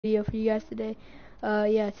video for you guys today.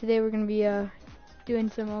 Yeah, today we're gonna be doing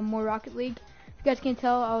some more Rocket League. If you guys can't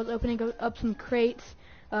tell, I was opening up some crates.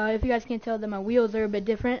 If you guys can't tell, that my wheels are a bit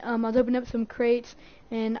different. I was opening up some crates,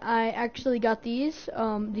 and I actually got these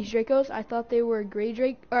DRACOS. I thought they were gray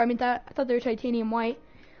Drake, or I thought they were titanium white,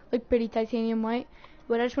 looked pretty titanium white.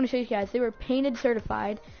 But I just want to show you guys, they were painted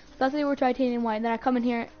certified. I thought they were titanium white, and then I come in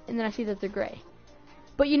here and then I see that they're gray.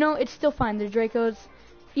 But you know, it's still fine. They're DRACOS.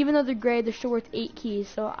 Even though they're gray, they're still worth 8 keys.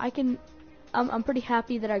 So I'm pretty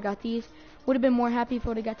happy that I got these. Would have been more happy if I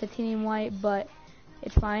would have got titanium white, but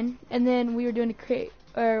it's fine. And then we were doing a crate,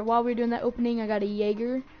 or while we were doing that opening, I got a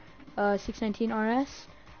Jaeger 619 RS.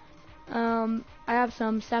 I have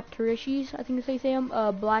some Saptarishis, I think they say them,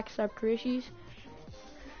 black Saptarishis.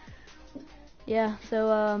 Yeah,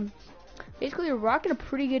 so basically we're rocking a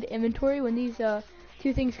pretty good inventory when these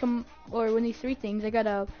two things come, or when these three things. I got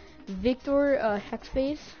a Victor hex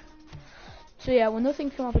phase. So yeah, when those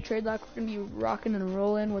things come off a trade lock, we're gonna be rocking and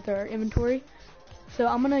rolling with our inventory. So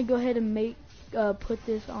I'm gonna go ahead and put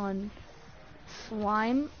this on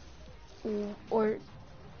slime or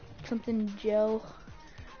something gel,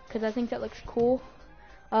 because I think that looks cool.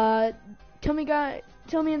 Tell me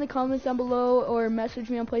in the comments down below, or message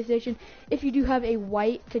me on PlayStation if you do have a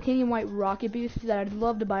titanium white rocket boost that I'd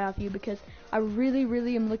love to buy off you, because I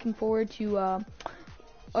really am looking forward to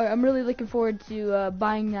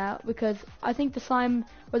buying that, because I think the slime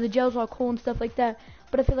or the gel's all cool and stuff like that,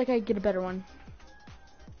 but I feel like I could get a better one.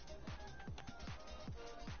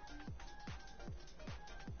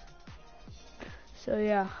 So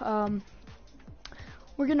yeah,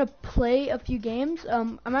 we're gonna play a few games.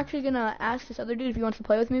 I'm actually gonna ask this other dude if he wants to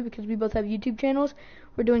play with me, because we both have YouTube channels.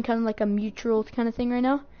 We're doing kind of like a mutual kind of thing right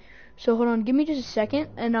now. So hold on, give me just a second,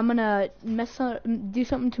 and I'm gonna do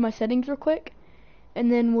something to my settings real quick, and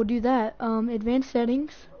then we'll do that. Advanced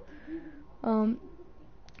settings. Turn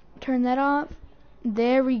that off.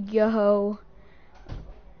 There we go.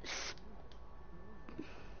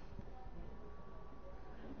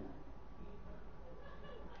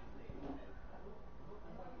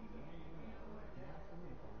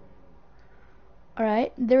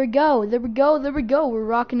 Alright, there we go. We're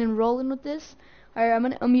rocking and rolling with this. Alright, I'm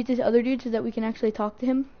gonna unmute this other dude so that we can actually talk to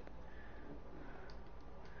him.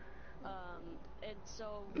 And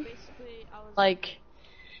so basically I was like,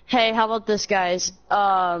 hey, how about this, guys?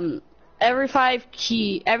 Every five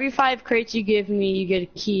crates you give me, you get a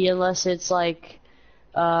key, unless it's like,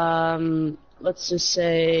 let's just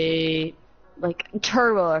say, like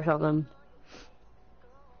turbo or something.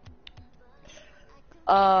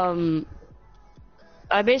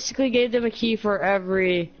 I basically gave them a key for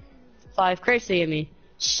every 5 crates they gave me.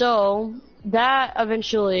 So that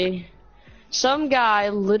eventually, some guy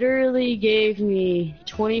literally gave me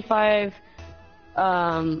 25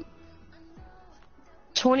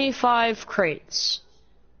 crates.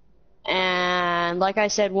 And like I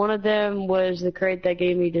said, one of them was the crate that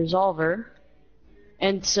gave me Dissolver.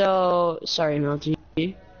 And so, sorry,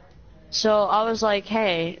 MLG. So I was like,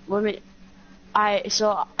 hey,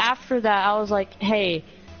 so after that, I was like, hey,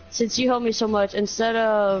 since you helped me so much, instead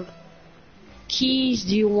of keys,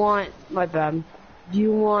 do you want a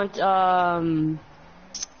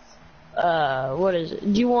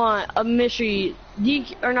mystery,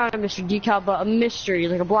 or not a mystery decal, but a mystery,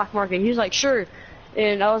 like a black market? He was like, sure.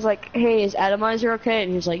 And I was like, hey, is Atomizer okay?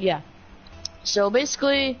 And he was like, yeah. So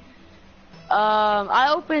basically,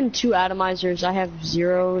 I opened 2 Atomizers. I have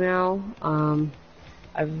 0 now.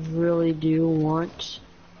 I really do want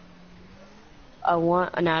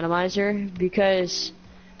an atomizer, because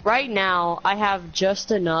right now I have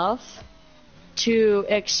just enough to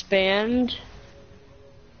expand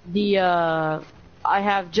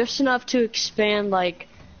like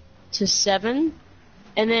to 7,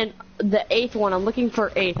 and then the 8th one, I'm looking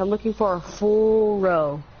for 8. I'm looking for a full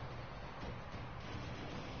row.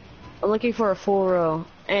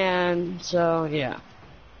 And so yeah.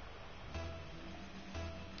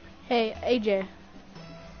 Hey, AJ.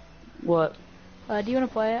 What? Do you want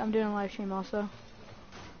to play it? I'm doing a live stream also.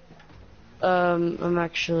 I'm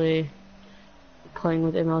actually playing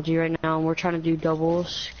with MLG right now, and we're trying to do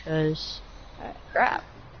doubles, cause crap.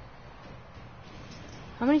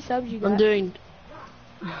 How many subs you got? I'm doing.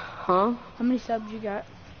 Huh? How many subs you got?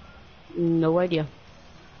 No idea.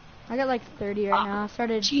 I got like 30 right now. I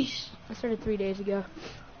started 3 days ago.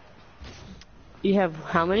 You have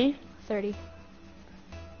how many? 30.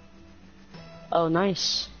 Oh,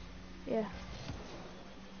 nice. Yeah.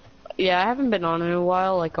 Yeah, I haven't been on in a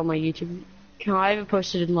while, like on my YouTube account. I haven't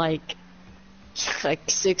posted in like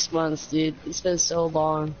 6 months, dude. It's been so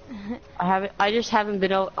long. I just haven't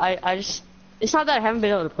been able. It's not that I haven't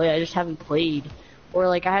been able to play. I just haven't played or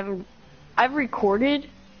like I've recorded.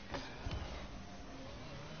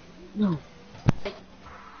 No.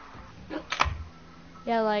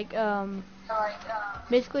 Yeah, like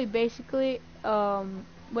basically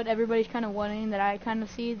what everybody's kind of wanting that I kind of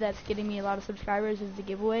see that's getting me a lot of subscribers is the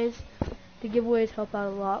giveaways. The giveaways help out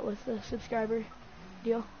a lot with the subscriber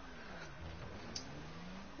deal.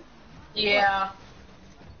 Yeah.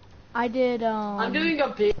 I did I'm doing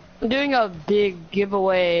a big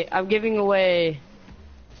giveaway. I'm giving away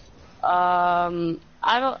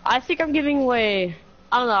I think I'm giving away,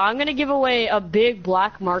 I don't know, I'm gonna give away a big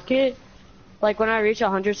black market. Like when I reach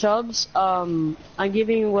 100 subs, I'm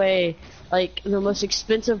giving away like the most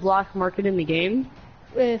expensive black market in the game.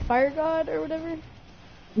 Fire God or whatever?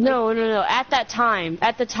 No. At the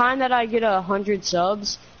time that I get 100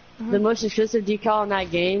 subs, the most expensive decal in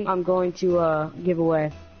that game, I'm going to give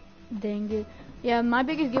away. Dang it. Yeah, my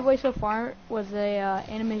biggest giveaway so far was a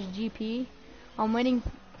Animus GP. I'm waiting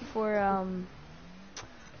for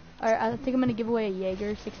I think I'm gonna give away a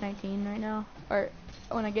Jaeger 619 right now, or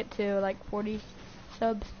when I get to like 40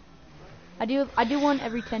 subs. I do one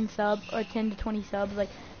every 10 subs or 10 to 20 subs. Like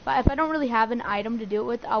if I don't really have an item to do it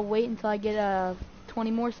with, I'll wait until I get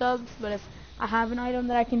 20 more subs. But if I have an item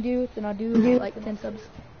that I can do, then I'll do like 10 subs.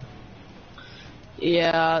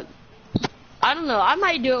 Yeah, I don't know. I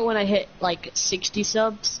might do it when I hit like 60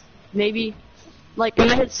 subs, maybe. Like when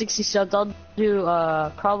I hit 60 subs, I'll do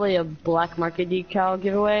probably a black market decal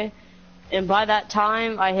giveaway, and by that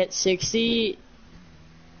time I hit 60.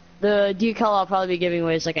 The decal I'll probably be giving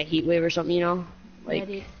away is like a heat wave or something, you know? Like, yeah,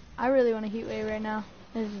 dude. I really want a heat wave right now.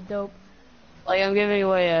 This is dope. Like I'm giving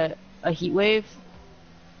away a heat wave.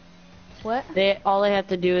 What? All they have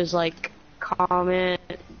to do is like comment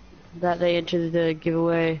that they entered the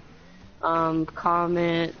giveaway,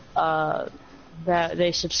 comment that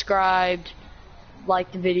they subscribed,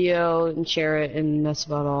 like the video, and share it, and that's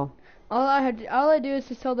about all. All I do is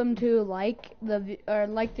just tell them to like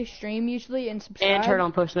the stream usually and subscribe. And turn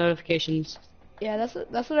on post notifications. Yeah, that's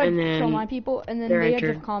what I tell my people, and then they have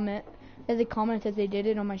to comment. They comment that they did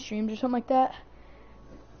it on my streams or something like that.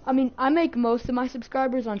 I mean, I make most of my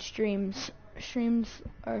subscribers on streams. Streams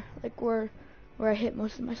are like where I hit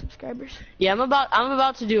most of my subscribers. Yeah, I'm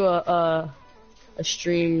about to do a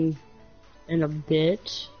stream in a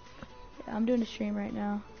bit. Yeah, I'm doing a stream right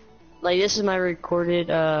now. Like this is my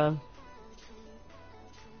recorded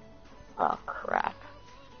oh crap.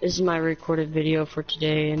 This is my recorded video for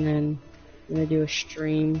today, and then I'm gonna do a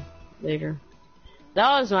stream later.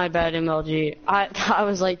 That was my bad, MLG. I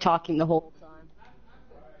was like talking the whole time.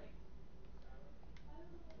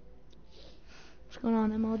 What's going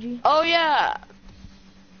on, MLG? Oh yeah.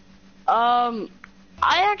 I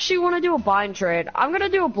actually want to do a blind trade. I'm gonna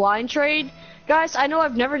do a blind trade, guys. I know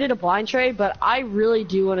I've never did a blind trade, but I really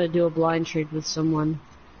do want to do a blind trade with someone.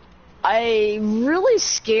 I'm really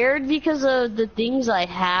scared because of the things I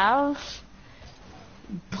have,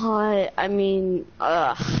 but I mean,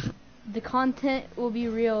 the content will be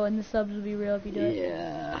real and the subs will be real if you do it.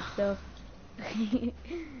 Yeah. So.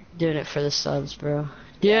 Doing it for the subs, bro.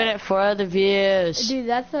 Doing it for the views. Dude,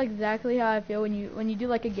 that's exactly how I feel when you do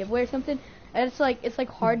like a giveaway or something. And it's like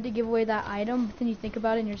hard to give away that item, but then you think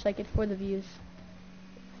about it and you're just like, it's for the views.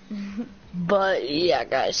 But yeah,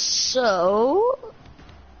 guys. So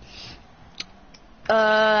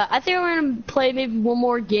I think we're gonna play maybe one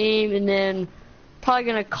more game and then probably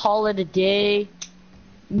gonna call it a day.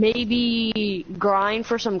 Maybe grind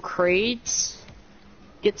for some crates.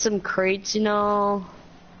 Get some crates, you know.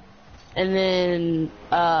 And then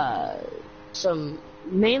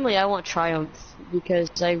mainly I want Triumph because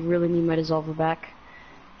I really need my Dissolver back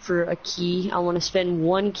for a key. I want to spend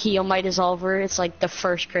one key on my Dissolver. It's like the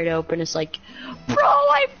first crate I open. It's like, bro,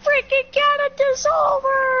 I freaking got a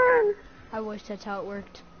Dissolver. I wish that's how it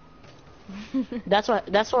worked. That's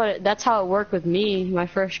how it worked with me. My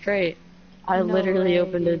first crate, I No literally way,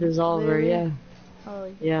 opened a dude. Dissolver. Really? Yeah. Oh,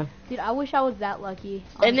 Yeah. dude, I wish I was that lucky.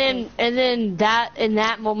 And honestly. then that in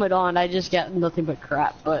that moment on, I just got nothing but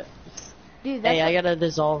crap. But Dude, that's hey, I got a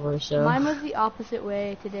Dissolver, so. mine was the opposite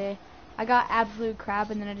way today. I got absolute crap,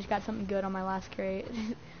 and then I just got something good on my last crate.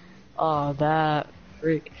 Oh, that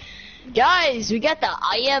freak. Guys, we got the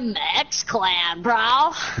IMX clan,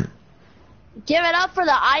 bro. Give it up for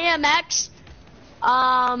the IMX,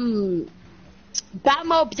 Batmobile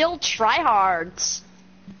tryhards.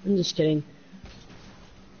 I'm just kidding.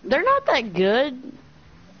 They're not that good,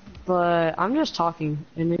 but I'm just talking,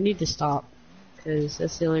 and I need to stop, because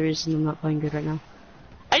that's the only reason I'm not playing good right now.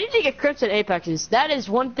 I need to get Crimson Apexes. That is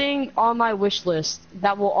one thing on my wish list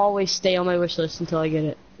that will always stay on my wish list until I get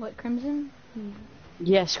it. What, Crimson?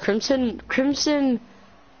 Yes, Crimson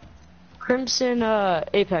Crimson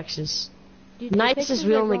Apexes. Dude, Nicest Apexes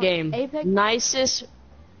wheel are in the going- game. Apex. Nicest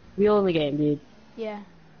wheel in the game, dude. Yeah.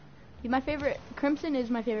 Dude, my favorite Crimson is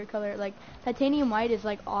my favorite color. Like titanium white is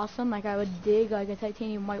like awesome. Like I would dig like a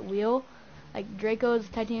titanium white wheel. Like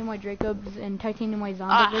Dracos, titanium white Dracos, and titanium white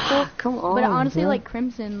zombies are cool. Come on. But honestly, bro. like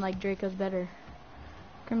Crimson, like Dracos better.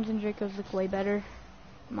 Crimson Dracos look way better,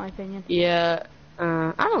 in my opinion. Yeah.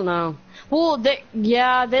 I don't know. Well, they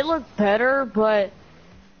look better, but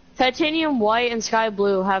titanium white and sky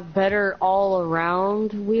blue have better all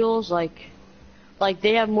around wheels. Like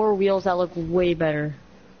they have more wheels that look way better.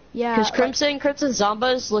 Yeah. Because Crimson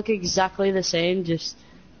Zombas look exactly the same, just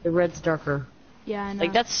the red's darker. Yeah, I know.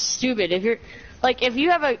 Like that's stupid. If you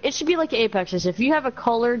have it should be like Apexes. If you have a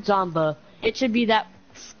colored Zomba, it should be that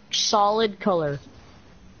solid color.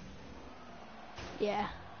 Yeah.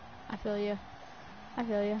 I feel you.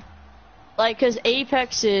 Like, cause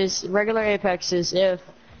regular Apexes, if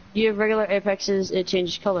you have regular Apexes, it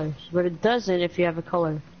changes colors, but it doesn't if you have a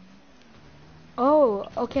color. Oh,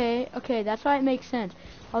 okay, that's why it makes sense.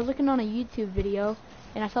 I was looking on a YouTube video,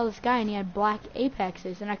 and I saw this guy, and he had black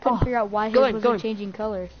Apexes, and I couldn't figure out why his wasn't changing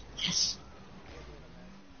colors. Yes.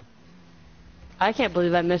 I can't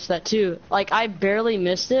believe I missed that too. Like, I barely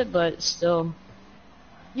missed it, but still.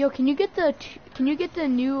 Yo, can you get the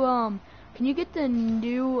new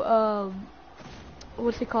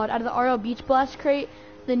what's it called? Out of the RL Beach Blast crate,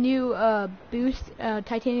 the new boost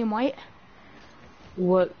titanium white?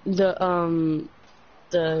 What the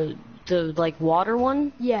like water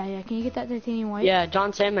one? Yeah. Can you get that titanium white? Yeah,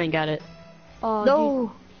 John Sandman got it. Oh, No.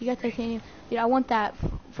 Dude, he got titanium. Dude, I want that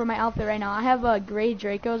for my outfit right now. I have gray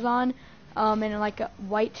Dracos on, and like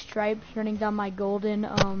white stripes running down my golden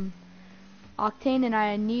octane, and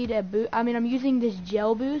I need a boost. I mean, I'm using this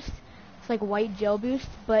gel boost. It's like white gel boost,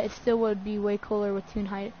 but it still would be way cooler with tune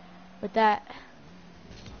height. With that.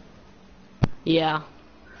 Yeah.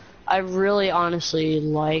 I really honestly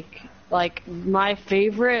like my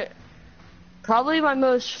favorite, probably my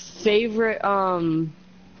most favorite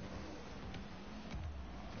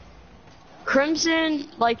Crimson,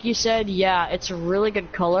 like you said, yeah, it's a really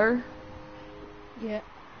good color. Yeah.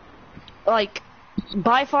 Like,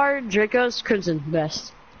 by far, Draco's Crimson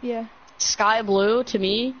best. Yeah. Sky Blue, to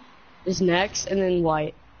me, is next, and then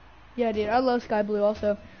white. Yeah, dude, I love sky blue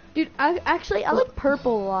also. Dude, I like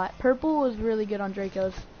purple a lot. Purple was really good on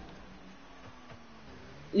Dracos.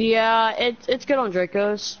 Yeah, it's good on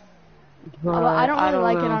Dracos. But I don't really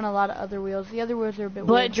like know. it on a lot of other wheels. The other wheels are a bit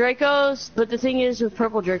But weird. but the thing is, with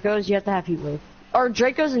purple Dracos, you have to have heat wave. Or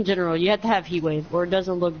Dracos in general, you have to have heat wave, or it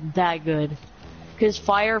doesn't look that good. Because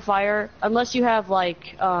fire, unless you have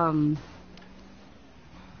like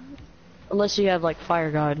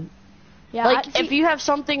Fire God. Yeah, Like, if you have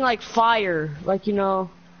something like fire, like, you know.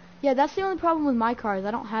 Yeah, that's the only problem with my cars.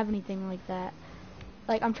 I don't have anything like that.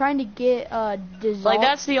 Like, I'm trying to get dissolve. Like,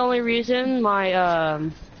 that's the only reason my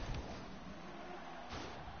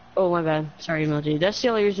oh, my bad. Sorry, MLG. That's the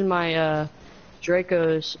only reason my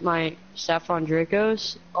Dracos, my Saffron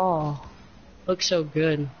Dracos, look so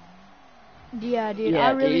good. Yeah, dude. Yeah,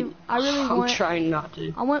 I really dude. want. I'm trying not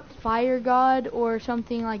to. I want Fire God or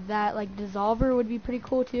something like that. Like Dissolver would be pretty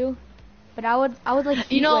cool too. But I would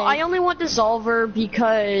like. You know, Heatwave. I only want Dissolver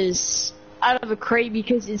because out of a crate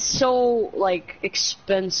because it's so like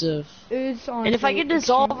expensive. It's And if I get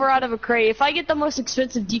Dissolver out of a crate, if I get the most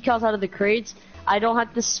expensive decals out of the crates, I don't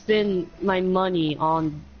have to spend my money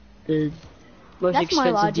on the most That's my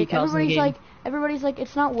expensive logic. decals in the game. Everybody's like,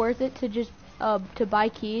 it's not worth it to just to buy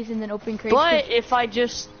keys and then open crates. But if I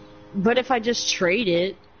just trade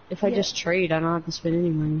it, I don't have to spend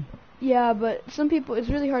any money. Yeah, but some people, it's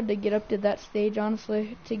really hard to get up to that stage,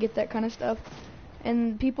 honestly, to get that kind of stuff.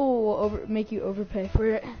 And people will make you overpay for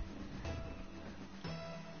it.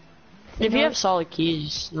 If you have solid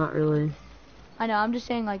keys, not really. I know, I'm just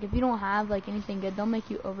saying, like, if you don't have, like, anything good, they'll make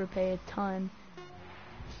you overpay a ton.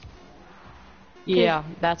 Yeah,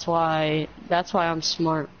 that's why I'm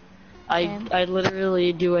smart. I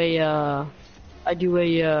literally do a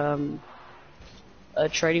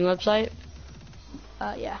trading website.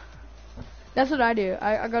 Yeah. That's what I do.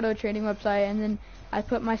 I go to a trading website and then I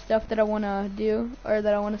put my stuff that I want to do or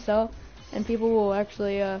that I want to sell, and people will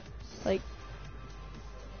actually like.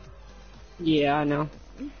 Yeah, I know.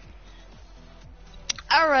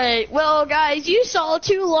 Alright, well guys, you saw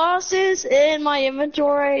 2 losses in my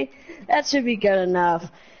inventory. That should be good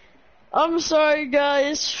enough. I'm sorry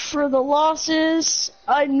guys for the losses.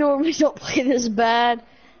 I normally don't play this bad,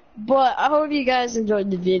 but I hope you guys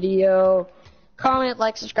enjoyed the video. Comment,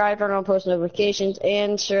 like, subscribe, turn on post notifications,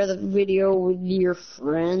 and share the video with your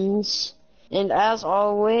friends. And as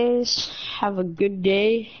always, have a good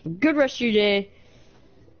day, good rest of your day,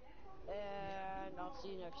 and I'll see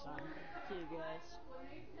you next time. See you guys.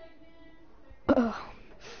 Ugh.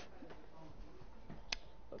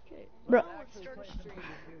 Okay. Bro.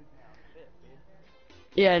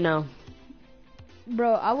 Yeah, I know.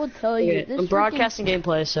 Bro, I will tell you, Okay, this I'm broadcasting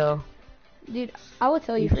gameplay, so. dude, I will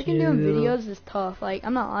tell you, Thank freaking doing you. videos is tough. Like,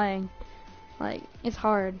 I'm not lying. Like, it's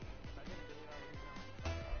hard.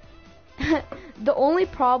 The only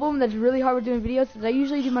problem that's really hard with doing videos is I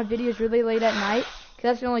usually do my videos really late at night,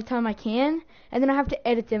 because that's the only time I can, and then I have to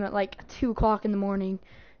edit them at like 2 o'clock in the morning.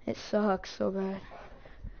 It sucks so bad.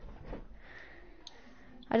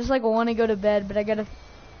 I just like want to go to bed, but I gotta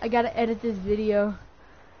edit this video.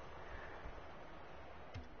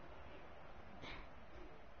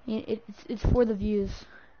 It's for the views.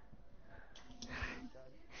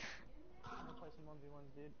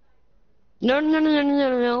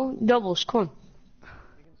 No. Doubles, come on.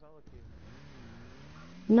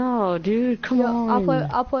 No, dude, come Yo, on.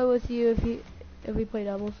 I'll play with you if we play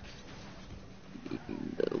doubles.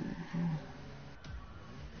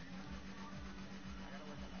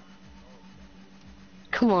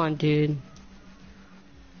 Come on, dude.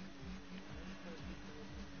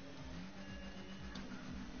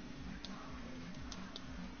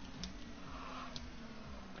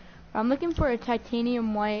 I'm looking for a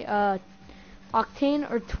titanium white Octane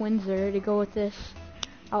or Twinser to go with this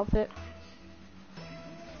outfit.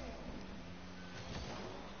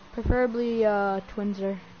 Preferably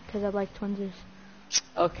Twinser, because I like Twinsers.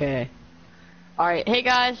 Okay. Alright, hey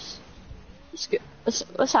guys.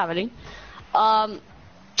 What's happening?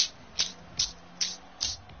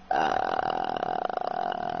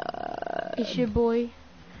 It's your boy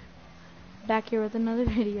back here with another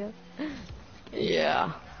video.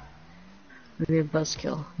 Yeah. Maybe a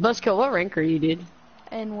buzzkill. Buzzkill, what rank are you, dude?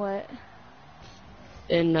 And what?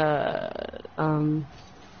 In,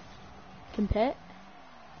 Compet?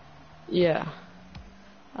 yeah.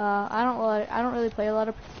 I don't really play a lot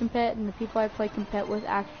of compet, and the people I play compet with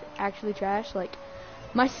actually trash. Like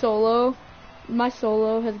my solo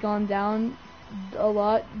has gone down a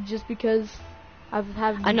lot just because I've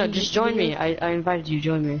had. I know, just join me. I invited you,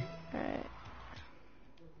 join me. Alright.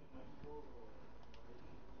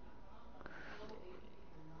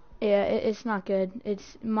 Yeah, it's not good.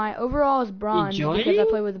 It's my overall is bronze because I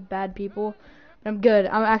play with bad people. But I'm good.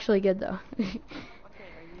 I'm actually good though.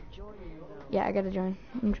 Yeah, I gotta join.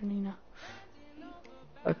 I'm joining now.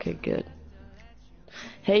 Okay, good.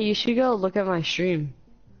 Hey, you should go look at my stream.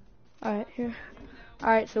 Alright, here.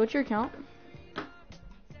 Alright, so what's your account?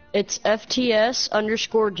 It's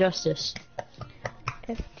FTS_justice.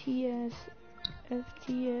 FTS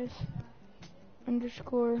 _justice.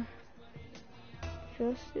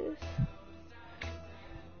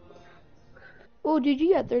 Oh, dude,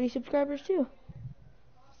 you got 30 subscribers too.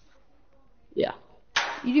 Yeah.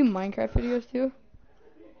 You do Minecraft videos too?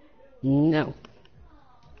 No.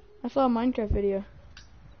 I saw a Minecraft video.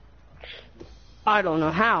 I don't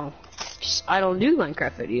know how. I don't do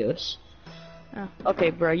Minecraft videos. Oh.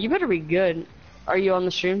 Okay, bro, you better be good. Are you on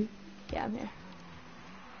the stream? Yeah, I'm here.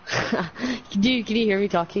 Dude, can you hear me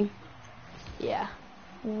talking? Yeah.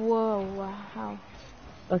 Whoa, wow.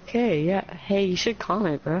 Okay, yeah. Hey, you should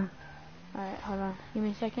comment, bro. Alright, hold on. Give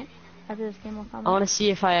me a second. After this game, I'll comment. I want to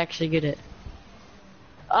see if I actually get it.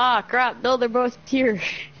 Ah, crap. No, they're both here.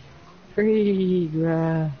 Free,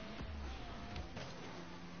 bruh.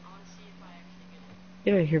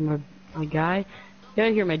 You gotta hear my guy. You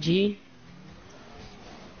gotta hear my G.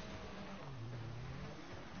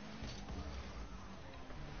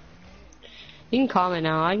 You can comment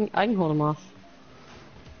now. I can hold him off.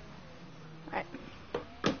 Alright.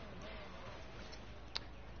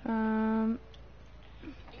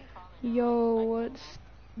 Yo, what's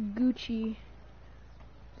Gucci,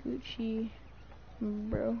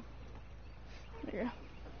 bro? There you go.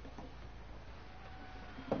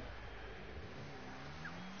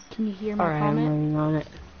 Can you hear my Alright, comment? I'm waiting on it.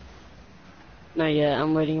 Not yet.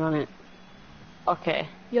 I'm waiting on it. Okay.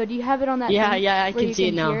 Yo, do you have it on that? Yeah, thing yeah, I where can you see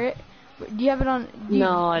it now. Hear it? Do you have it on?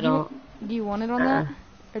 No, I don't. Do you want it on that,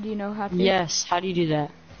 or do you know how to? Yes. How do you do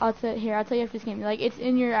that? I'll tell you after this game. Like, it's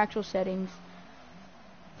in your actual settings.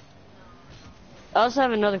 I also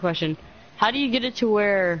have another question. How do you get it to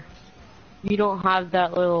where you don't have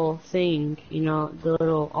that little thing, you know, the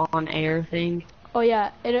little on-air thing? Oh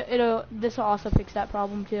yeah, this will also fix that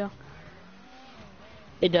problem too.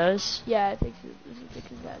 It does? Yeah, it fixes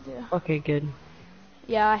that too. Okay, good.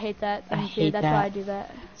 Yeah, I hate that. I Me too. hate That's that. why I do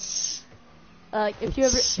that. If you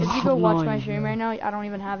go watch my stream right now, I don't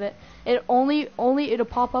even have it. It only it'll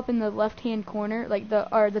pop up in the left hand corner, like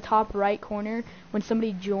the top right corner when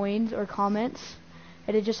somebody joins or comments.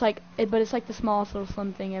 And it just like but it's like the smallest little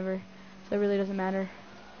slim thing ever, so it really doesn't matter.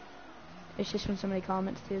 It's just when somebody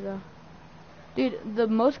comments too, though. Dude, the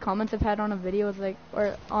most comments I've had on a video was like,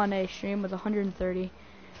 or on a stream was 130.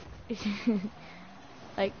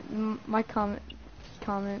 Like my comments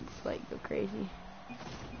like go crazy.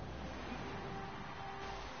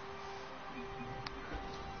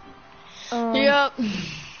 Yup.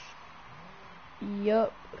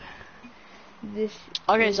 Yup. This.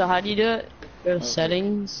 Okay, so how do you do it? Go to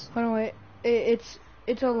settings. Hold on, wait. It's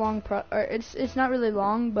a long it's not really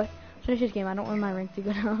long, but finish this game. I don't want my rank to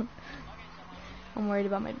go down. I'm worried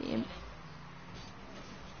about my team.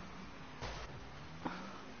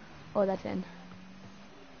 Oh, that's in.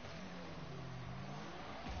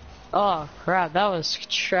 Oh crap, that was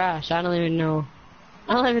trash. I don't even know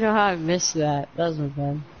how I missed that. That was my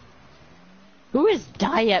bad. Who is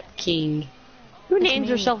Diep King? Who names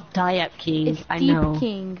herself Diep King? It's I Deep know.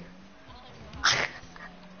 King.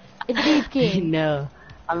 It's Deep King. No,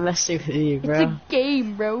 I'm messing with you, bro. It's a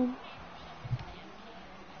game, bro.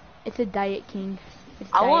 It's a Diet King.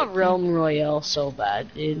 I want Realm Royale so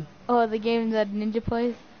bad, dude. Oh, the game that Ninja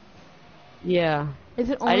plays? Yeah.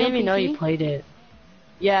 Is it only I didn't on even know PC? you played it.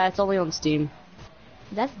 Yeah, it's only on Steam.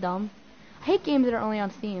 That's dumb. I hate games that are only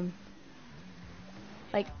on Steam.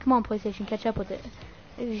 Like, come on, PlayStation, catch up with it.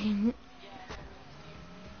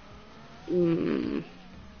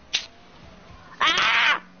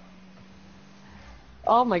 Ah!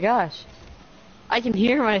 Oh my gosh. I can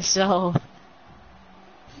hear myself.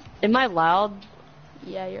 Am I loud?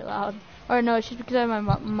 Yeah, you're loud. Or no, it's just because I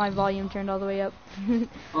have my volume turned all the way up.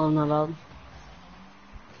 Oh, I'm not loud.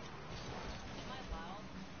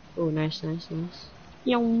 Oh, nice.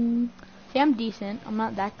 Yum. See, I'm decent. I'm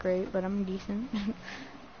not that great, but I'm decent.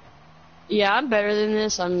 Yeah, I'm better than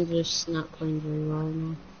this. I'm just not playing very well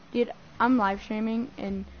now. Dude, I'm live streaming,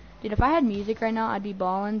 and dude, if I had music right now, I'd be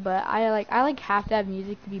balling. But I have to have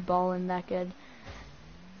music to be balling that good.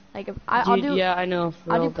 Like if I'll do, yeah, I know.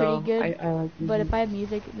 I'll do pretty good. I like but if I have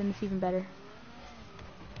music, then it's even better.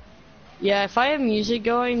 Yeah, if I have music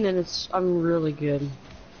going, then I'm really good.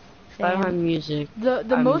 If I don't have music,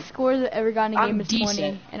 the most scores I've ever gotten in a game is decent.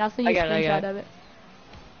 20, and I'll send you a screenshot of it.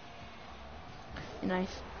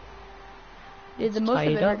 Nice. Dude, the most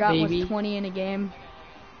I've ever gotten was 20 in a game.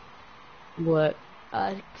 What?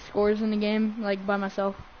 Scores in the game, like by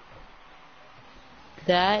myself.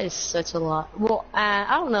 That is such a lot. Well, I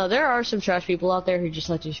don't know. There are some trash people out there who just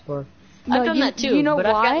let you score. No, I've done that too. You know but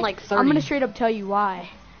why? I've gotten like 30. I'm gonna straight up tell you why.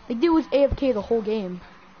 The dude was AFK the whole game.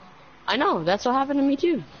 I know. That's what happened to me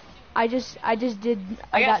too. I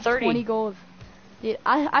got 30. 20 goals. Dude,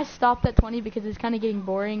 I stopped at 20 because it's kind of getting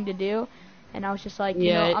boring to do, and I was just like,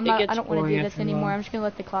 you know, I don't want to do this anymore. I'm just gonna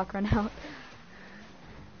let the clock run out.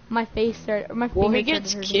 My face started. Well, he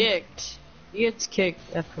gets kicked. He gets kicked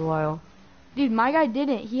after a while. Dude, my guy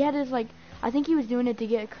didn't. He had his like, I think he was doing it to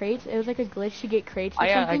get crates. It was like a glitch to get crates or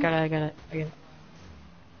something. I got it.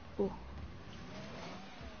 Ooh.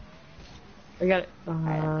 I got it.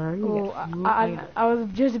 I was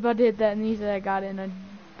just about to hit that, and he said I got it, and I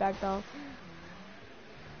backed off.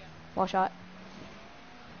 Wall shot.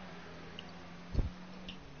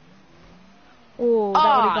 Oh,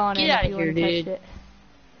 that would have gone in if you wouldn't touched it.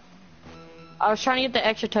 I was trying to get the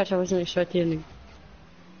extra touch. I wasn't expecting to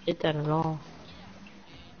get that at all.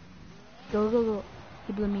 Go.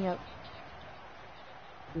 He blew me up.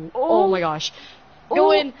 Oh my gosh.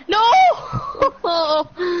 Go in. No!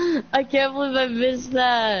 I can't believe I missed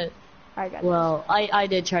that. I got well, I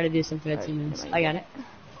did try to do some fancy moves. I got it.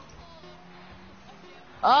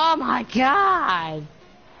 Oh my god!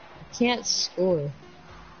 I can't score.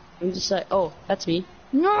 I'm just like, oh, that's me.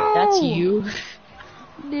 No! That's you.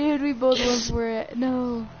 Dude, we both went for it.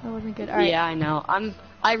 No, that wasn't good. All right. Yeah, I know.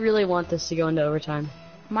 I really want this to go into overtime.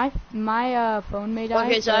 My phone may die.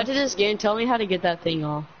 Okay, so after this game, tell me how to get that thing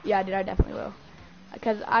off. Yeah, dude, I definitely will.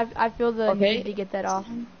 Because I feel the need to get that off.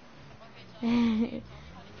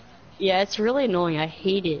 Yeah, it's really annoying. I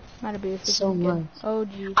hate it Not a boost. so much. Oh,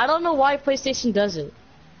 geez. I don't know why PlayStation does it.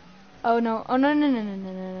 Oh, no. Oh, no.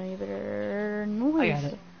 You better... No. I got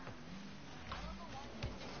it.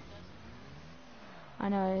 I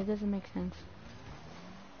know, it doesn't make sense.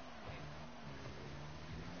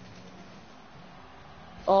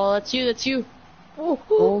 Oh, that's you.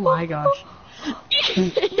 Oh my gosh.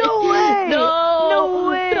 No way! No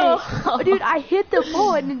way! No. Oh, dude, I hit the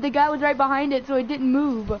pole and the guy was right behind it, so it didn't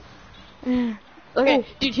move. Okay,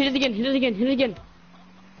 dude, hit it again.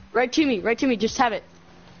 Right to me, just have it.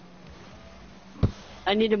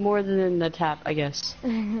 I needed more than the tap, I guess.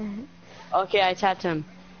 Okay, I tapped him.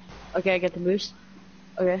 Okay, I get the boost.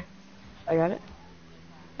 Okay, I got it.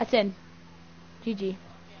 That's in. GG.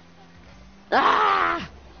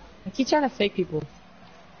 Ah! I keep trying to fake people.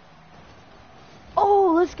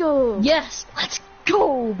 Oh, let's go. Yes, let's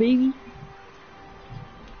go, baby.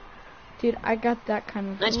 Dude, I got that kind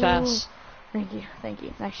of. Nice pass. Thank you, thank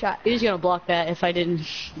you. Nice shot. He was gonna block that if I didn't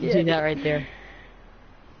do that right there.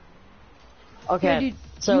 Okay, yeah, dude,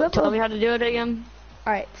 so tell me how to do it again.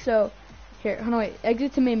 Alright, so, here, hold on, wait.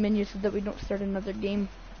 Exit to main menu so that we don't start another game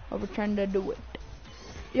while we're trying to do it.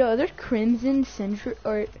 Yo, there's Crimson Century,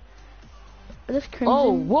 or... Are those Crimson?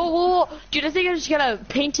 Oh, whoa. Dude, I think I just got a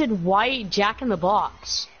painted white Jack in the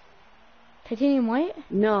Box. Titanium white?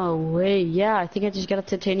 No way, yeah, I think I just got a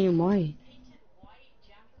titanium white.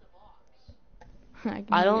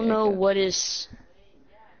 I don't know what is...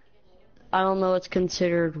 I don't know what's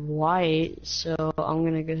considered white, so I'm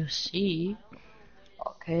gonna go see.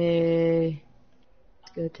 Okay.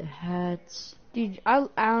 Let's go to hats. Dude, I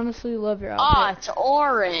honestly love your outfit. Ah, it's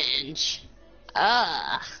orange.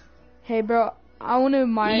 Ah. Hey, bro, I want to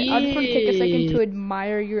admire... I just want to take a second to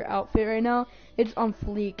admire your outfit right now. It's on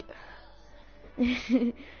fleek.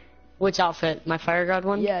 Which outfit? My fire god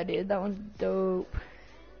one? Yeah, dude, that one's dope.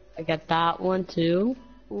 I got that one too.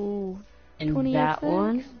 Ooh. And that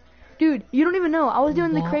one. Dude, you don't even know. I was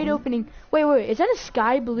doing the crate opening. Wait, is that a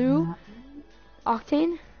sky blue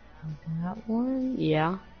octane? That one?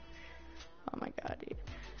 Yeah. Oh my god, dude.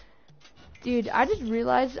 Dude, I just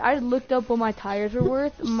realized I looked up what my tires are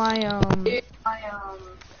worth.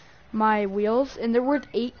 My wheels, and they're worth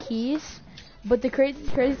 8 keys. But the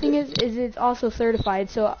crazy thing is it's also certified,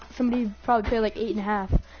 so somebody probably paid like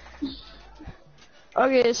 8.5.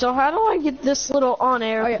 Okay, so how do I get this little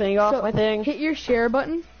on-air thing off my thing? Hit your share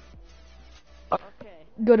button. Okay.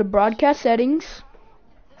 Go to broadcast settings.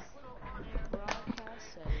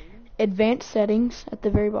 Advanced settings at the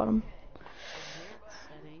very bottom.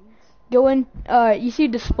 Go in, you see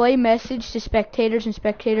display message to spectators and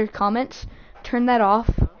spectator comments. Turn that off.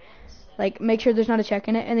 Like, make sure there's not a check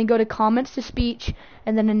in it. And then go to comments to speech,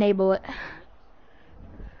 and then enable it.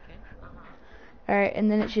 Alright,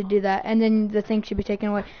 and then it should do that. And then the thing should be taken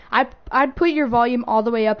away. I'd put your volume all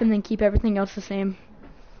the way up and then keep everything else the same.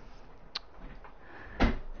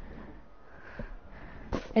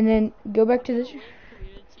 And then go back to this.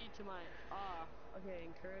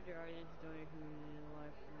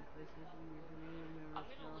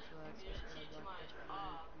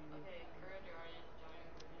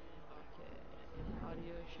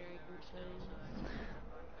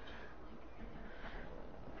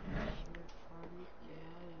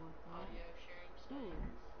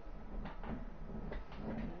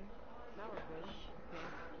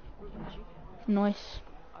 Nice.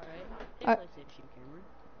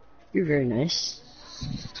 You're very nice.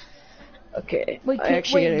 Okay, wait, I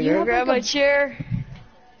actually gotta go grab my chair.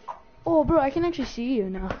 Oh, bro, I can actually see you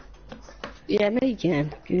now. Yeah, no, you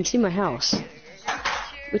can. You can see my house,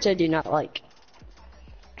 which I do not like.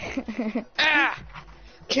 Ah!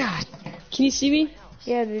 God, can you see me?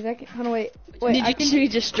 Yeah, dude. I can. Hold on, wait. Did you see me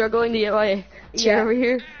just struggling to get my chair over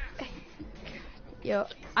here? Yo,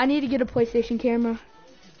 I need to get a PlayStation camera.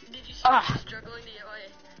 Struggling to get my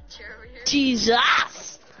chair over here.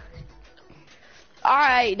 Jesus!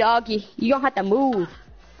 Alright, doggy. You don't have to move.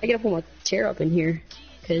 I gotta put my chair up in here.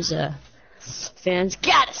 Cause, fans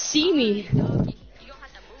gotta see me.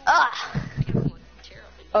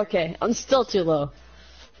 Okay, I'm still too low.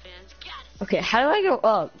 Okay, how do I go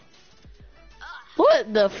up?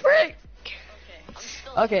 What the frick?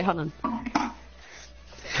 Okay, hold on.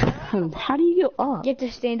 How do you go up? You have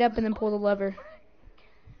to stand up and then pull the lever.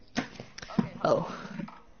 Oh.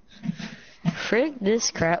 Frick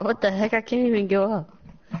this crap. What the heck? I can't even go up.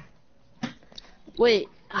 Wait.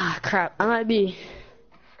 Ah, crap. I might be...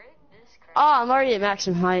 Oh, I'm already at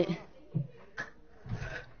maximum height.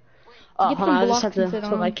 Oh, hold on. I just have to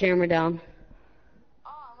put my camera down. Oh,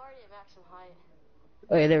 I'm already at maximum height.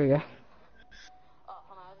 Okay, there we go. Oh,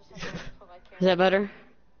 hold on. I just have to put my camera. Is that better?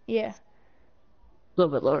 Yeah. A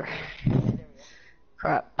little bit lower.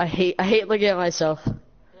 Crap. I hate looking at myself.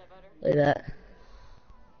 Like that.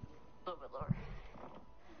 A little bit lower.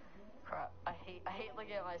 Crap. I hate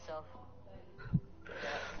looking at myself.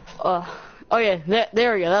 Oh yeah,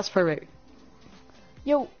 there we go. That's perfect.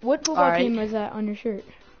 Yo, what football team was that on your shirt?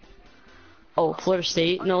 Oh, Florida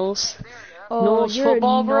State, Knowles. Oh, Knowles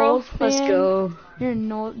football, bro. Let's go. You're a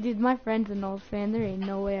Knowles, dude. My friend's a Knowles fan. There ain't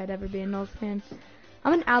no way I'd ever be a Knowles fan.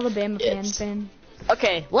 I'm an Alabama fan.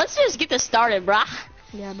 Okay, let's just get this started, brah.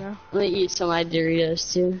 Yeah, bro. Let me eat some of my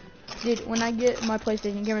Doritos too. Dude, when I get my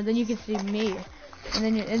PlayStation camera, then you can see me.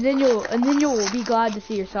 and then you'll be glad to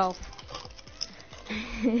see yourself.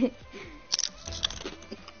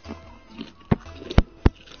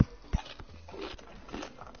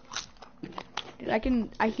 Dude,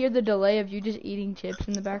 I hear the delay of you just eating chips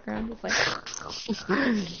in the background. It's like,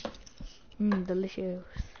 delicious.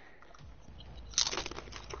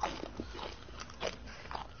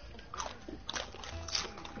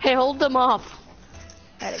 Hey, hold them off.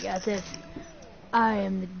 Alright, I got this. I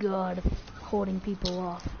am the god of holding people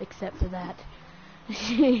off, except for that.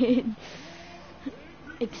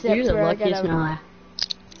 Except You're the for luckiest man.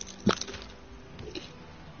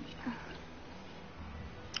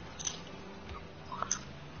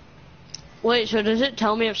 Wait, so does it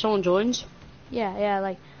tell me if someone joins? Yeah,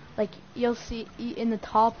 like you'll see in the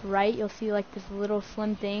top right, you'll see like this little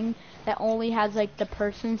slim thing that only has like the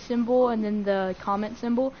person symbol and then the comment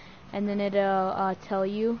symbol, and then it'll tell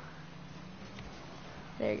you.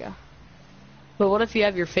 There you go. But what if you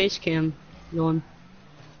have your face cam going?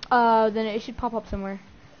 Then it should pop up somewhere.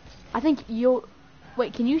 I think you'll...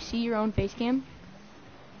 Wait, can you see your own face cam?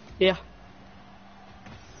 Yeah.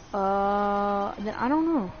 Then I don't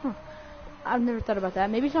know. Huh. I've never thought about that.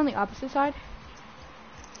 Maybe it's on the opposite side?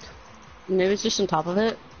 Maybe it's just on top of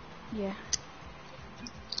it? Yeah.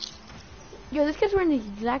 Yo, this guy's wearing the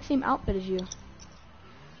exact same outfit as you.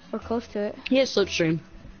 Or close to it. He has Slipstream.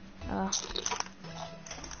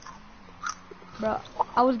 Bro,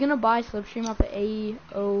 I was gonna buy Slipstream off of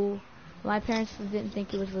AO. My parents didn't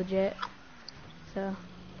think it was legit. So.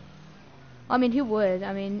 I mean, who would?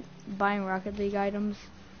 I mean, buying Rocket League items,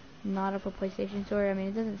 not up a PlayStation Store, I mean,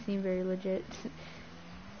 it doesn't seem very legit.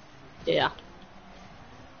 Yeah.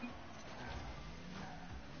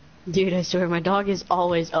 Dude, I swear, my dog is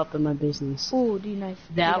always up in my business. Ooh, dude, nice.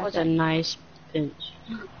 That was a nice pinch.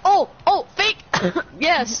 Oh, fake!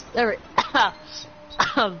 Yes! There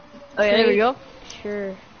okay, there we go.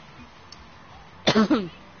 Sure.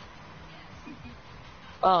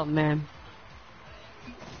 Oh, man.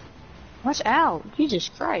 Watch out. Jesus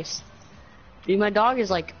Christ. Dude, my dog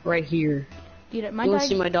is like right here. Dude, you wanna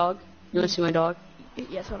see my dog? You wanna see my dog?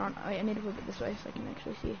 Yes, hold on. I need to flip it this way so I can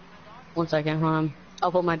actually see. 1 second, hold on.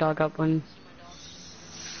 I'll put my dog up when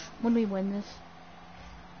we win this.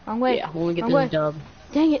 Wrong way. Yeah, when we get Wrong this way. dub.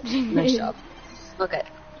 Dang it. Nice job. Okay.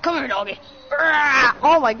 Come here, doggy.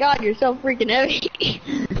 Oh my god, you're so freaking heavy.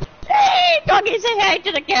 Hey, doggy, say hey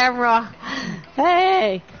to the camera.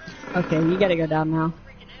 Hey. Okay, you gotta go down now.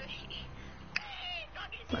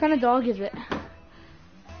 What kind of dog is it?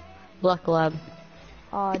 Black Lab.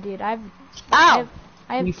 Oh, dude, I have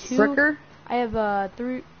You two. fricker? I have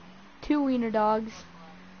two wiener dogs,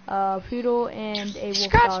 a poodle and a wolf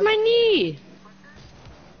Scratch dog. my knee.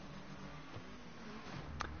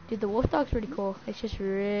 Dude, the wolf dog's pretty cool. It's just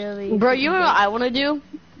really. Bro, you know what I want to do?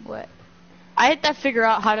 What? I hate to figure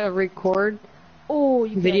out how to record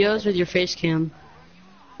videos with your face cam.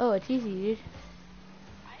 Oh, it's easy, dude.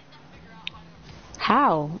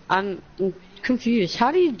 How? I'm confused.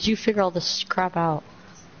 How did you figure all this crap out?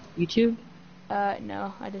 YouTube?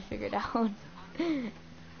 No, I just figured it out.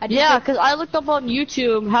 Yeah, because I looked up on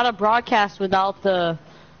YouTube how to broadcast without the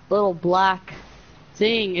little black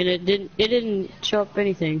thing, and it didn't show up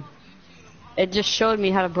anything. It just showed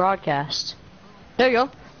me how to broadcast. There we go.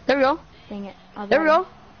 There we go. Dang it. There we go.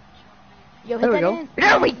 Yo, hit There we that go. in.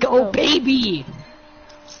 There we go, baby.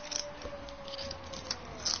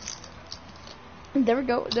 There we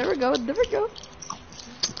go. There we go. There we go.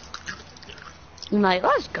 I'm like,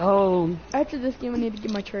 let's go. After this game, I need to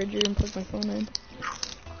get my charger and plug my phone in.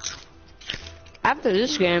 After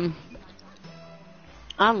this game,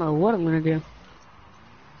 I don't know what I'm gonna do.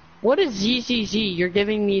 What is ZZZ? You're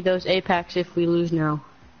giving me those Apex if we lose now.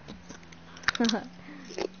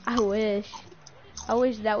 I wish. I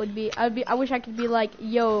wish that would be. I wish I could be like,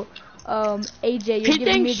 yo, AJ, you're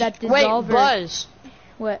giving me that dissolver. Wait, Buzz.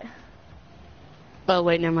 What? Oh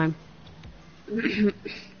wait, never mind.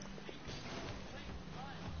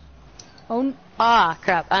 Oh. Ah,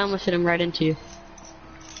 crap! I almost hit him right into you.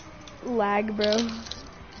 Lag, bro.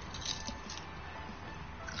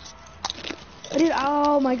 Dude,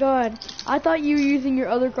 oh my god. I thought you were using your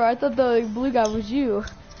other car. I thought the blue guy was you.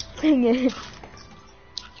 Dang it.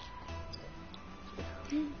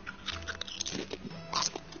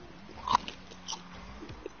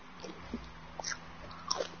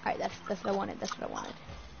 Alright, that's what I wanted. That's what I wanted.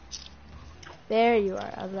 There you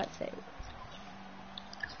are. I was about to say.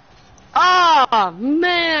 Oh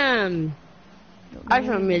man! I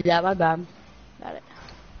should have made that. My bad. Got it.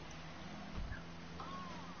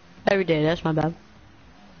 Every day, that's my bad.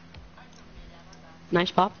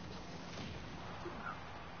 Nice pop.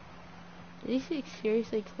 Did he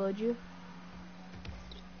seriously explode you?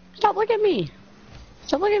 Stop looking at me.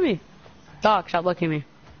 Stop looking at me. Dog, stop looking at me.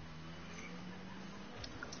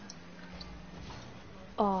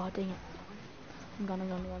 Oh, dang it. I'm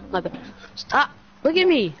gone. My bad. Stop. Look at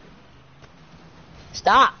me.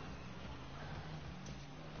 Stop.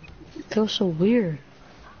 It feels so weird.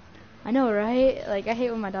 I know, right? Like, I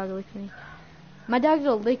hate when my dog licks me. My dog's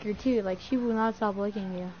a licker, too. Like, she will not stop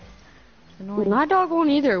licking you. It's annoying. My dog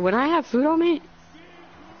won't either. When I have food on me,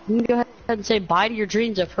 you can go ahead and say bye to your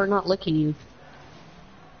dreams of her not licking you.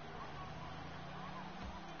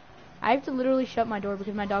 I have to literally shut my door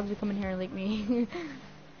because my dogs will come in here and lick me.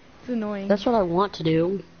 It's annoying. That's what I want to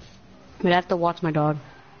do. But I have to watch my dog.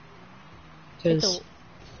 Cause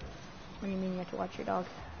what do you mean you have to watch your dog?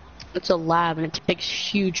 it's a lab and it takes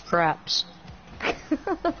huge craps.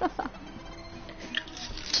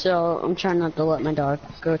 So I'm trying not to let my dog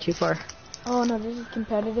go too far. Oh no, this is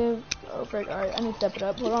competitive. Oh frick, alright, I need to step it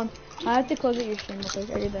up. Hold on. I have to close out your stream real quick.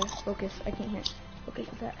 I need to focus. I can't hear. Focus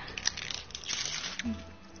with that.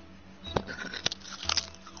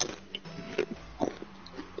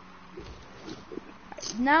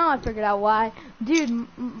 Now I figured out why. Dude,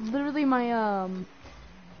 literally my, I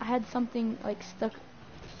had something, like, stuck.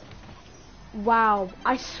 Wow.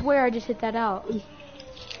 I swear I just hit that out.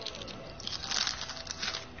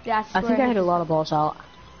 Yeah, I think I hit a lot of balls out.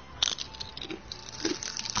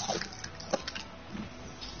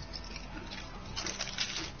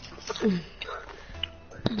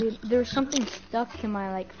 Dude, there was something stuck to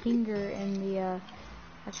my, like, finger in the,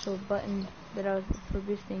 actual button that I was for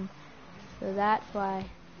boosting. So that's why.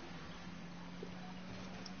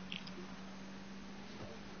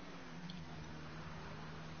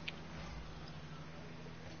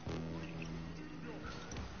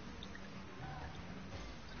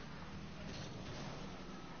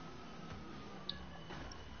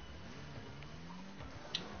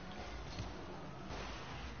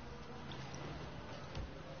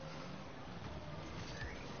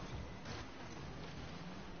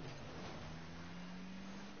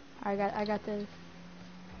 I got this.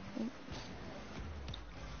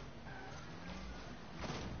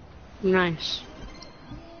 Nice.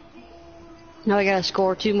 Now I gotta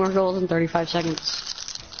score 2 more goals in 35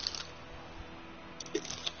 seconds.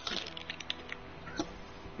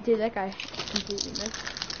 Dude, that guy completely missed.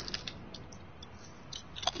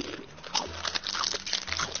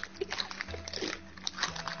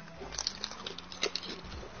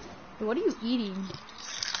 What are you eating?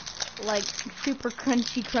 Like super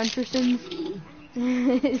crunchy crunchersons?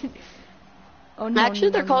 Oh no. Actually,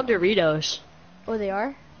 they're called Doritos. Oh, they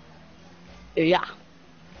are? Yeah.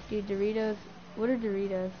 Dude, Doritos. What are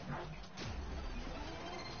Doritos?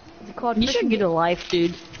 Is it called? You should get a life,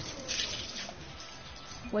 dude.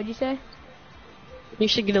 What'd you say? You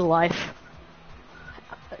should get a life.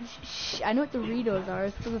 I know what Doritos are.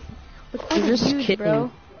 It's for the I'm just views, kidding.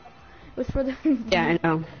 bro. It's for the. Yeah, I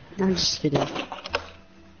know. I'm just kidding.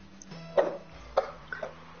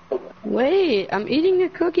 Wait, I'm eating a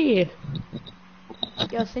cookie.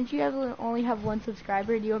 Yo, since you guys only have 1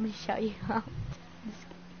 subscriber, do you want me to shout you out?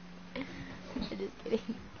 I'm just kidding.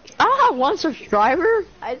 I don't have 1 subscriber.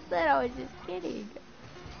 I said I was just kidding.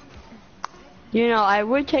 You know, I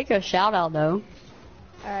would take a shout out though.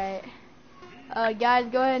 Alright.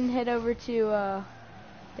 Guys, go ahead and head over to,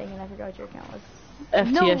 dang it, I forgot what your account was.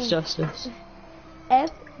 FTS Justice.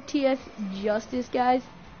 FTS Justice, guys.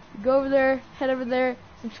 Go over there, head over there,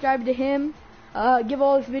 subscribe to him, give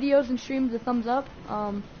all his videos and streams a thumbs up,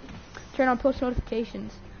 turn on post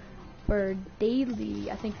notifications for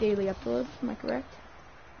daily, I think daily uploads, am I correct?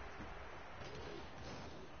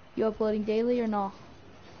 You uploading daily or no?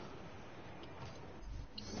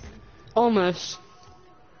 Almost.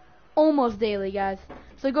 Almost daily, guys.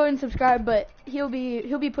 So go ahead and subscribe, but he'll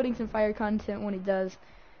be putting some fire content when he does.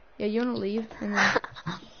 Yeah, you wanna leave? And then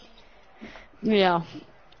Yeah.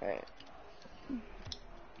 alright.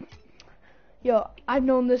 Yo, I've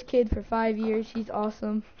known this kid for 5 years. He's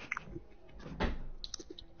awesome.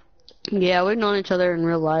 Yeah, we've known each other in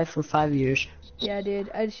real life for 5 years. Yeah, dude.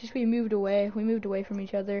 It's just we moved away. We moved away from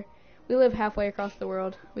each other. We live halfway across the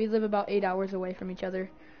world. We live about 8 hours away from each other.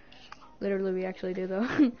 Literally, we actually do, though.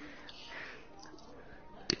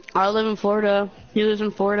 I live in Florida. He lives in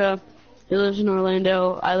Florida. He lives in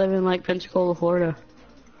Orlando. I live in like Pensacola, Florida.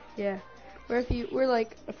 Yeah. We're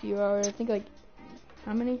like a few hours. I think like,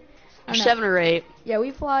 how many? I don't know. 7 or 8. Yeah,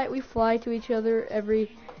 we fly to each other every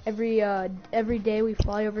day. We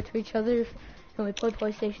fly over to each other and we play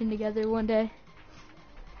PlayStation together one day.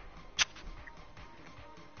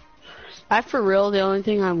 For real, the only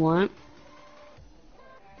thing I want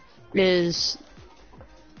is,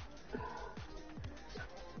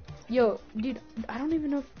 Yo, dude, I don't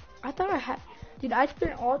even know if I thought I had, dude. I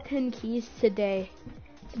spent all 10 keys today,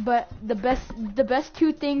 but the best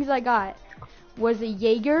two things I got was a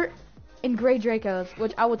Jaeger and Gray Dracos,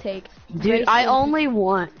 which I will take. Dude, I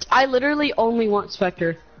literally only want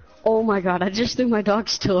Spectre. Oh my god, I just threw my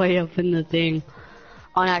dog's toy up in the thing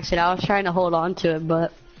on accident. I was trying to hold on to it,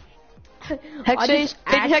 but Hex phase,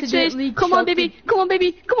 Hex phase. Come on, baby, come on,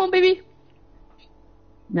 baby, come on, baby.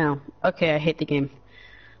 No, okay, I hate the game.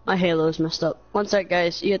 My halo is messed up. One sec,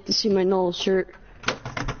 guys. You have to see my Knowles shirt.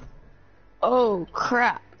 Oh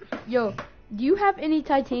crap. Yo, do you have any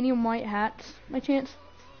titanium white hats, by chance?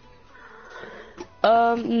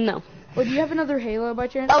 No. Or do you have another halo, by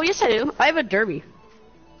chance? Oh, yes, I do. I have a derby.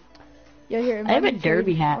 Yeah, here. I have a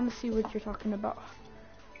derby hat. I want to see what you're talking about.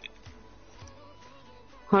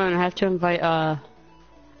 Hold on, I have to invite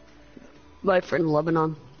my friend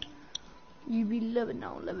Lebanon. You be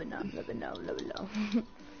Lebanon, Lebanon, Lebanon, Lebanon.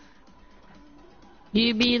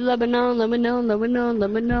 You be Lebanon, Lebanon, Lebanon,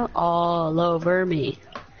 Lebanon all over me.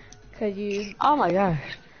 Cause you. Oh my gosh.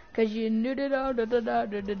 Cause you knew da da da da da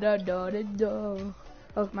da da da da da.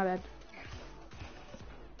 Oh, my bad.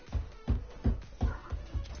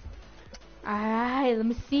 Alright, let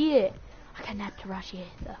me see it. I got nap to rush it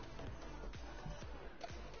though.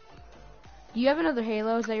 Do you have another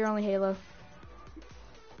halo? Is that your only halo?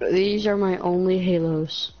 These are my only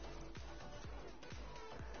halos.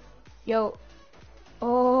 Yo.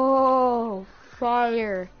 Oh,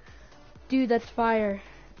 fire. Dude, that's fire.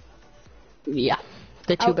 Yeah,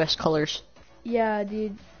 the two best colors. Yeah,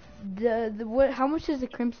 dude. The what? How much is the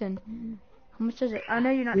crimson? How much is it? I know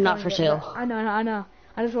you're not for it, sale. I know.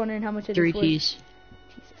 I'm just wondering how much it is. 3 keys.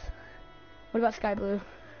 Jesus. What about sky blue?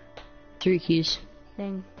 3 keys.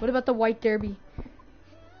 Dang. What about the white derby?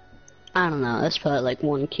 I don't know. That's probably like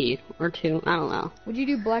 1 key or 2. I don't know. Would you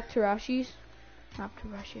do black Tarashis? Not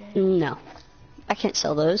Tarashi. No, I can't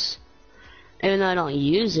sell those. Even though I don't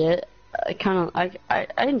use it, I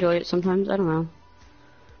enjoy it sometimes. I don't know.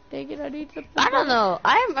 Dang it, I need something. I don't know.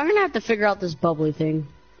 I'm gonna have to figure out this bubbly thing.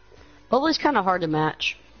 Bubbly's kind of hard to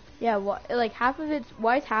match. Yeah, like half of it's,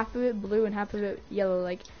 why is half of it blue and half of it yellow?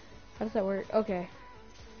 Like, how does that work? Okay.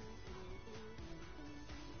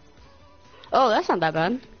 Oh, that's not that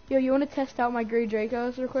bad. Yo, you want to test out my gray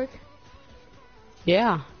Dracos real quick?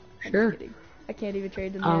 Yeah, sure. I can't even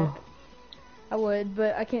trade them Oh. yet. I would,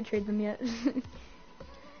 but I can't trade them yet.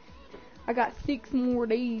 I got 6 more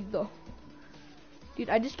days though. Dude,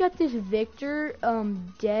 I just got this Victor,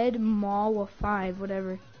 dead Maw 5,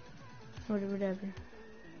 whatever. Whatever.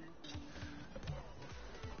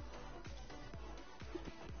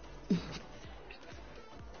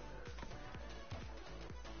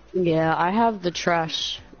 Yeah, I have the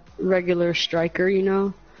trash regular striker, you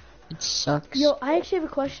know? It sucks. Yo, I actually have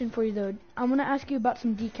a question for you though. I'm gonna ask you about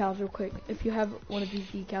some decals real quick. If you have one of these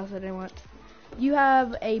decals that I want. Do you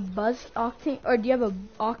have a Buzz Octane, or do you have a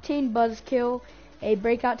Octane Buzzkill, a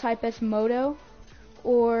Breakout Type S Moto,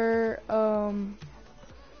 or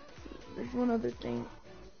there's one other thing.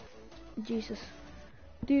 Jesus.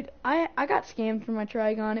 Dude, I got scammed for my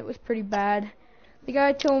Trigon. It was pretty bad. The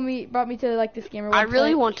guy brought me to like the scammer website. I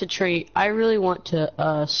really want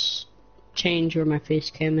to change where my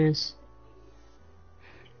face cam is.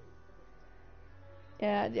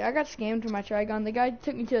 Yeah, I got scammed for my Trigon. The guy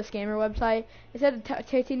took me to a scammer website. It said a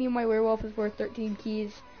titanium white werewolf is worth 13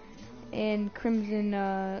 keys, and crimson.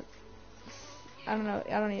 I don't know.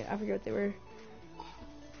 I forget what they were.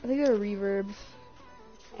 I think they were reverbs.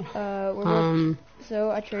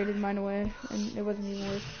 So I traded mine away, and it wasn't even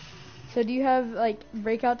worth. So do you have like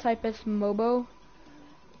Breakout Type S Mobo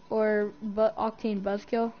or Octane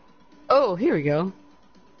Buzzkill? Oh, here we go.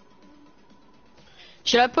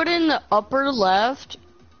 Should I put in the upper left,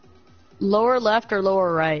 lower left, or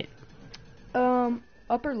lower right?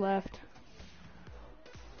 Upper left.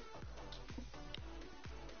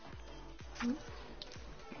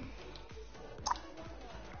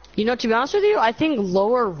 You know, to be honest with you, I think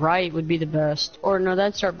lower right would be the best. Or no,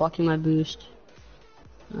 that'd start blocking my boost.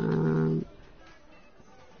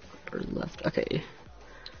 Upper left. Okay.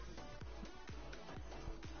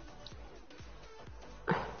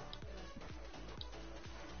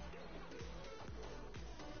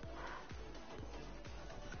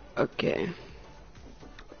 Okay.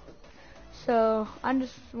 So I'm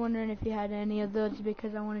just wondering if you had any of those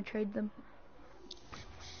because I want to trade them.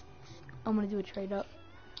 I'm gonna do a trade up.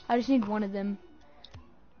 I just need one of them.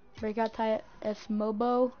 Breakout Type S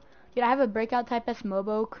Mobo. Dude, I have a Breakout Type S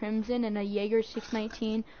Mobo Crimson and a Jaeger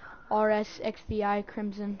 619 RS XVI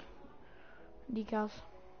Crimson decals.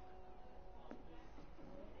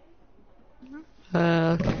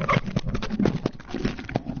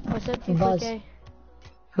 What's up, 2K?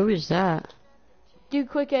 Who is that? Dude,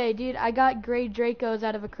 quick A, dude, I got gray Dracos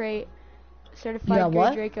out of a crate. You Certified got gray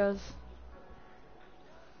what? Dracos.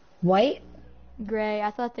 White? Gray.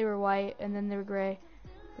 I thought they were white, and then they were gray.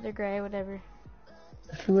 But they're gray, whatever.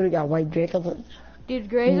 If you would've got white Dracos, Dude,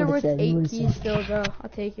 grays are would've worth said, you 8 would've keys said. still, though. I'll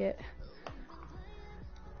take it.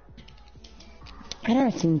 I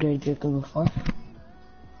never seen gray Dracos before.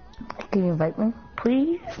 Can you invite me,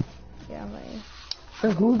 please? Yeah, I'm like,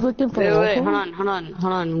 So who's looking for Wait, local?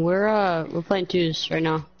 hold on. We're playing twos right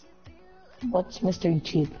now. What's mystery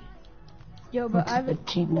cheap? yo, but What's I have the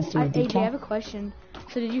cheap mystery AJ, I have a decal? question.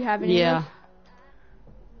 So did you have any? Yeah.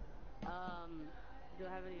 Of Do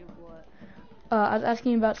I have any of what? those? I was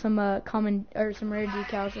asking about some common or some rare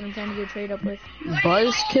decals that I'm trying to go trade up with.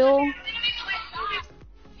 Buzzkill?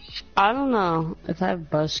 I don't know if I have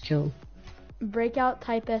Buzzkill. Breakout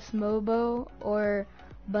Type S Mobo or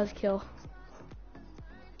Buzzkill.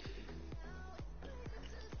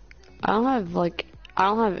 I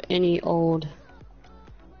don't have any old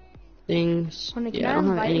things. Can Yeah, I I don't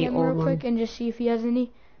have invite any him old real quick ones. and just see if he has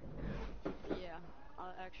any? Yeah, I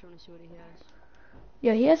actually want to see what he has.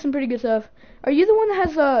 Yeah, he has some pretty good stuff. Are you the one that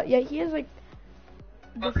has yeah, he has like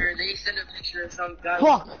Fucker, they sent a picture of some guy.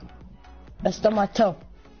 Fuck! I stubbed my toe.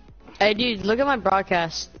 Hey, dude, look at my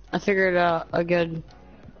broadcast. I figured out a good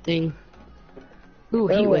thing. Ooh,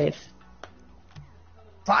 heat wave.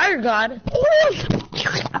 Fire God!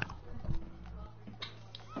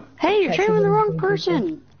 Hey, you're Okay, trading so with the then- wrong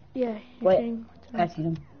person. yeah. he's Wait. getting- I see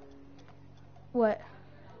them. What?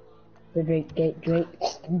 The Drake, I Gray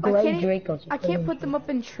can't- Dracos. I can't put them up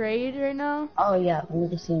in trade right now. Oh yeah, we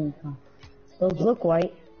just seen them. Those look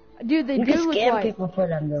white. Dude, they You do can look scam white. people for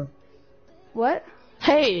them though. What?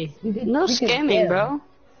 Hey, You could- no you could scamming, scam. bro.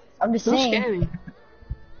 I'm just No saying. scamming.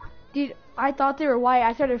 Dude, I thought they were white.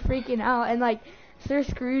 I started freaking out, and like Sir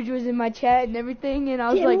Scrooge was in my chat and everything, and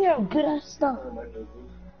I was Yeah, like, we have good ass stuff.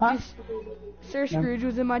 Huh? Sir Scrooge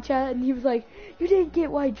was in my chat, and he was like, "You didn't get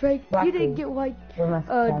white Drake. You didn't get white Where my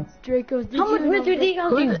friends? Dracos. Did How you?" much And I was mystery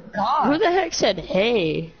like, decals you got? Who the heck said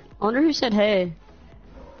hey? I wonder who said hey.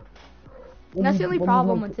 That's the only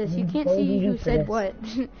problem with this. You can't see who said what.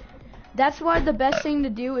 That's why the best thing to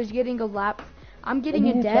do is getting a lap. I'm getting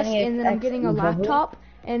a desk, and then I'm getting a laptop,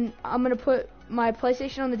 and I'm gonna put my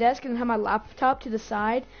PlayStation on the desk and have my laptop to the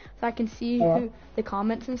side so I can see who, the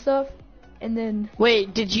comments and stuff. And then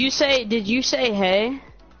Wait, did you say hey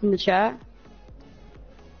in the chat?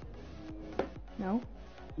 no.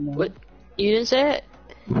 What? You didn't say it?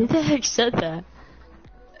 Who the heck said that?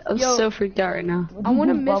 I'm Yo. so freaked out right now. I want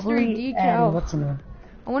a Do mystery bubbly decal. and what's in there?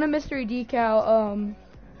 I want a mystery decal.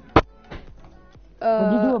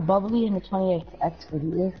 Would you do a bubbly and a 28x for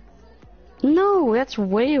you? No, that's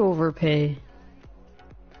way overpay.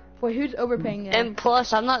 Wait, who's overpaying there? And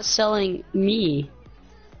plus, I'm not selling me.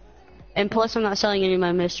 And plus, I'm not selling any of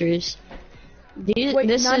my mysteries. These, Wait,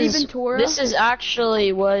 this not is, even Torah? This is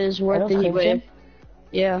actually what is worth the heat wave.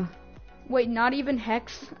 Yeah. Wait, not even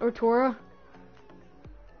Hex or Torah?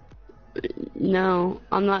 No,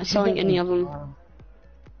 I'm not selling any of them.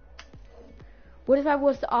 What if I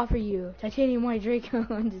was to offer you titanium white Draco?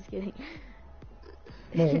 I'm just kidding.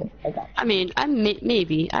 I mean,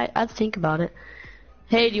 maybe. I'd think about it.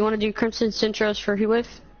 Hey, do you want to do Crimson Centros for heat wave?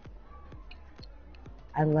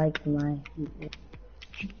 I like my.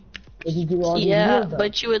 If you do all these Yeah, wheels, though.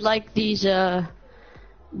 but you would like these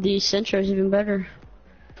Centros even better.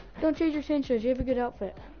 Don't trade your Centros. You have a good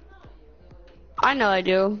outfit. I know I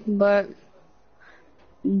do, but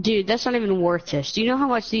dude, that's not even worth this. Do you know how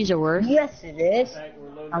much these are worth? Yes, it is.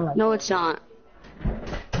 I'm like, No, it's not.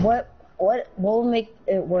 what will make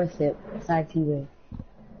it worth it besides Heatwave?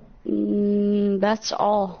 That's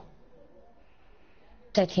all.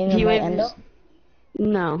 Titanium Heat white wave endo? is-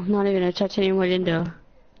 No, not even a titanium white endo.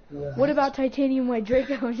 What about titanium white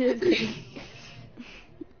Draco? I'm just kidding.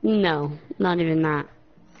 No, not even that.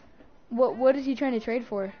 What is he trying to trade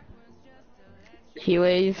for? Heat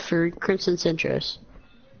wave for Crimson Centros.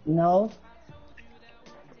 No.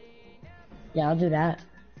 Yeah, I'll do that.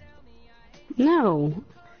 No,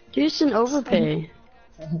 dude, it's an overpay.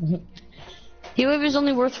 Heat wave is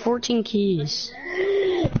only worth 14 keys.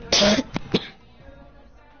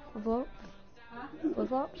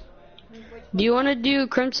 Flip-flops? Do you want to do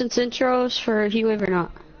Crimson Centros for heat wave or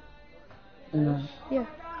not? No. Yeah.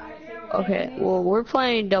 Okay, well, we're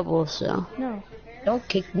playing doubles, so. No. Don't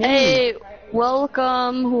kick me. Hey,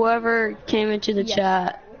 welcome whoever came into the Yes.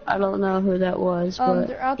 chat. I don't know who that was, but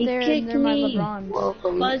They're out He there and kicked they're my me. LeBrons.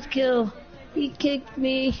 welcome. Buzzkill. He kicked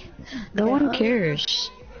me. No one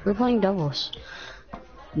cares. We're playing doubles.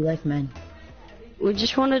 You like men. We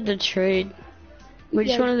just wanted to trade. We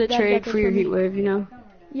just Yeah, wanted to that- trade that's for your for me. heat wave, you know?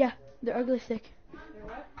 Yeah, they're ugly stick.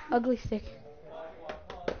 Ugly stick.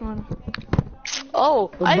 Come on.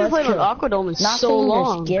 Oh, I haven't played on Buzzkill. Aquadome in Not so saying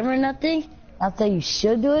long. you're a scam or nothing. Not that you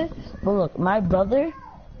should do it. But look, my brother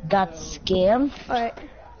got scammed Alright.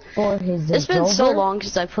 for his It's been so Dissolver long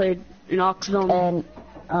since I played in Aquadome.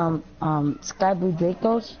 and Sky Blue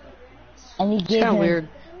Dracos, and he It's gave kind him of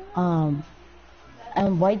weird.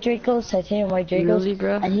 And White Dracos, Titanium White Dracos, Really,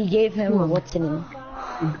 bro? and he gave him what's in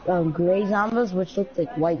him, gray zombies, which looked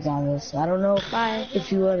like white zombies. So I don't know Bye.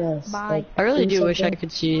 if you wanna Bye. like. I really do wish I something.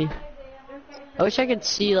 could see. I wish I could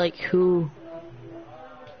see like who.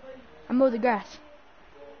 I mowed the grass.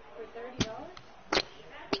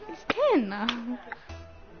 It's 10.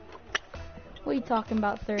 What are you talking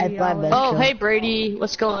about, $30? Best. Oh, Sure. hey Brady,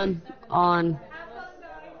 what's going on?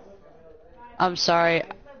 I'm sorry.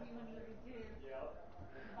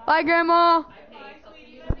 Bye, Grandma.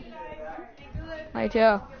 Hi,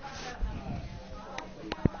 too.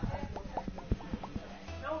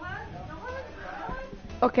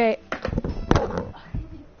 Okay.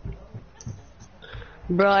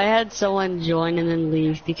 Bro, I had someone join and then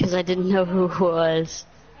leave because I didn't know who it was.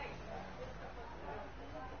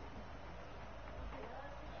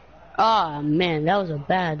 Ah, man, that was a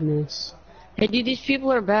bad miss. Hey, dude, these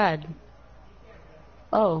people are bad.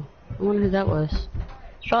 Oh, I wonder who that was.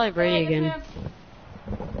 It's probably Brady again.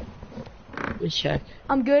 Let's check.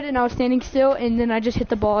 I'm good, and I was standing still, and then I just hit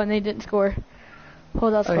the ball, and they didn't score.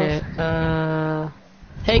 Hold on, Okay,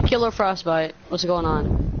 hey, Killer Frostbite, what's going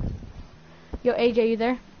on? Yo, AJ, you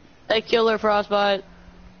there? Hey, Killer Frostbite.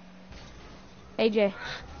 AJ.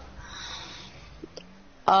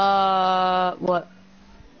 What?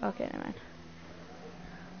 Okay, never mind.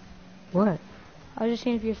 What? I was just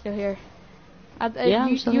seeing if you're still here. Yeah,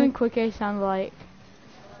 I'm still you here. and Quick A sound like.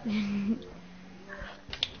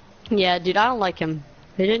 Yeah, dude, I don't like him.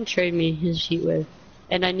 They didn't trade me his Heatwave,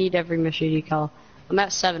 and I need every mission decal. I'm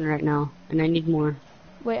at 7 right now, and I need more.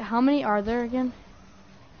 Wait, how many are there again?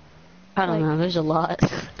 I don't Like- know. There's a lot,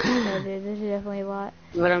 No, dude, this is definitely a lot.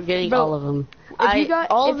 but I'm getting Bro, all of them. you got-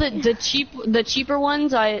 all if- the cheaper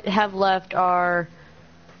ones I have left are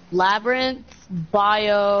Labyrinth,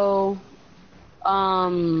 Bio,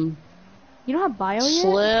 You don't have bio yet?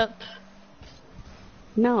 Slip.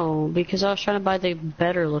 No, because I was trying to buy the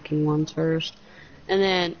better looking ones first. And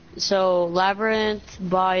then, so, Labyrinth,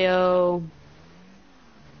 Bio,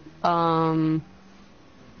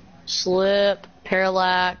 Slip,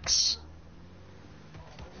 Parallax,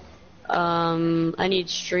 I need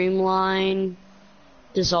Streamline,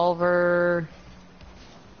 Dissolver,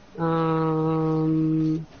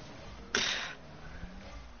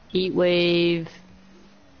 Heatwave.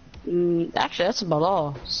 Actually, that's about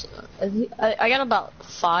all. So, I got about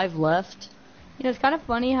 5 left. You know, it's kind of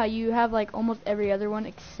funny how you have like almost every other one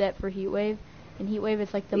except for Heatwave, and Heatwave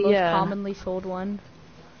is like the most Yeah. commonly sold one.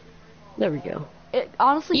 There we go.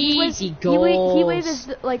 Honestly, Easy Heatwave goals. is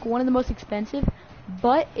like one of the most expensive,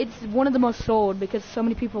 but it's one of the most sold because so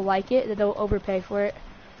many people like it that they'll overpay for it.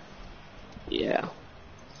 Yeah.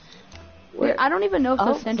 Dude, I don't even know if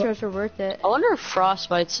Oh, those Centros are worth it. I wonder if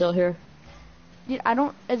Frostbite's still here. Dude, I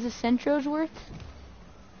don't. Is the Centros worth?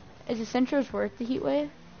 Is the Centros worth the Heatwave?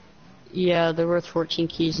 Yeah, they're worth 14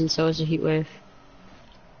 keys, and so is a Heatwave.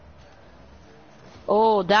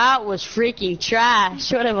 Oh, that was freaking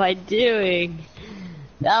trash. What am I doing?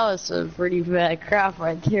 That was some pretty bad crap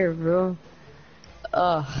right there, bro.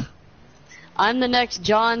 Ugh. I'm the next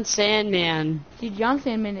John Sandman. Dude, John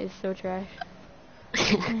Sandman is so trash.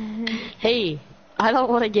 Hey, I don't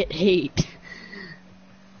want to get hate.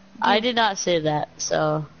 I did not say that,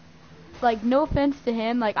 so. Like, no offense to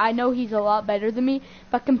him, like, I know he's a lot better than me,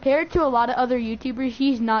 but compared to a lot of other YouTubers,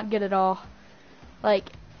 he's not good at all.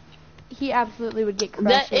 Like, he absolutely would get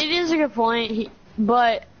crushed. That it is a good point,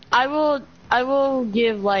 but I will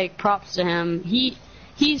give like props to him.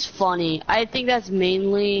 He's funny. I think that's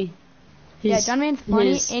mainly. Yeah, John Man's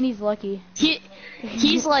funny and he's lucky.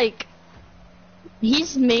 He's like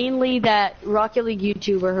he's mainly that Rocket League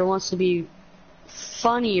YouTuber who wants to be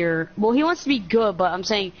funnier. Well, he wants to be good, but I'm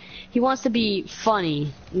saying he wants to be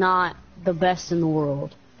funny, not the best in the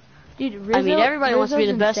world. Dude, Rizzo, I mean, everybody wants to be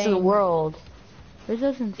the Rizzo's best in the insane. world.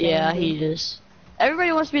 Rizzo's insane. Yeah, dude. he is.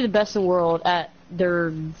 Everybody wants to be the best in the world at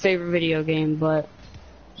their favorite video game, but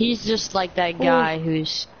he's just like that guy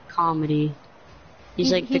who's comedy.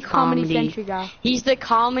 He's like the comedy century guy. He's the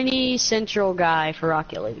comedy central guy for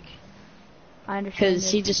Rocket League. I understand.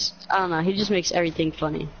 Because he just, I don't know, he just makes everything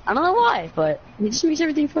funny. I don't know why, but he just makes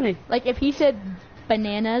everything funny. Like, if he said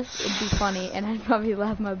bananas, it'd be funny, and I'd probably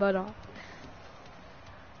laugh my butt off.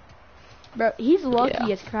 Bro, he's lucky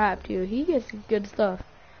Yeah. as crap, too. He gets good stuff.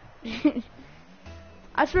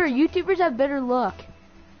 I swear, YouTubers have better luck.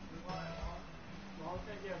 Well, it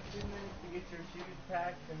says you have 2 minutes to get your shoes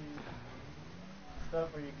packed and stuff,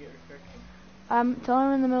 or you get restrictions. I'm telling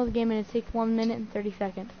him in the middle of the game, and it takes 1 minute and 30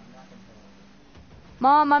 seconds.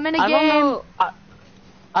 Mom, I'm in a game.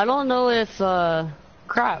 I don't know if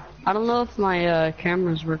crap. I don't know if my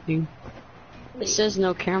camera's working. It says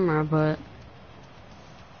no camera, but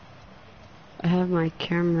I have my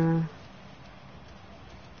camera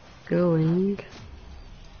going.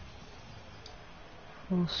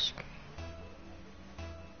 Full screen.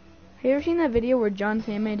 Have you ever seen that video where John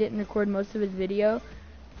Salmon didn't record most of his video?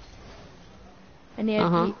 And he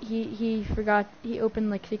had, he forgot, he opened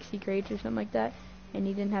like 60 crates or something like that, and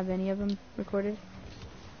he didn't have any of them recorded.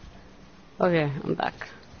 Okay, I'm back.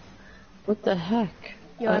 What the heck?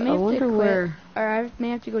 Yo, I may I have wonder to quit, where. or I may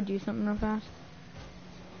have to go do something real fast.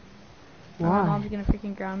 My Why? mom's gonna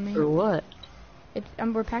freaking ground me. For what? It's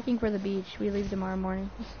we're packing for the beach. We leave tomorrow morning.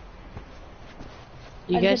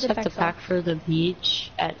 You I guys just had have to to pack pack for the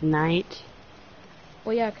beach at night?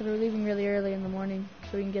 Well, yeah, 'cause we're leaving really early in the morning,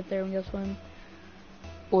 so we can get there and go swim.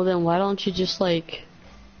 Well, then why don't you just like,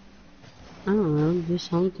 I don't know, do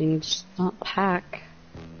something. Just not pack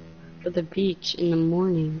for the beach in the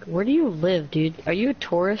morning. Where do you live, dude? Are you a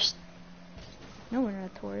tourist? No, we're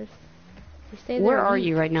not tourists. We stay there. Where a are week.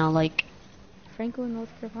 you right now? Like, Franklin, North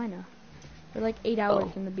Carolina. We're like 8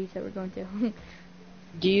 hours from the beach that we're going to.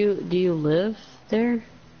 do you live there?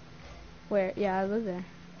 Where? Yeah, I live there.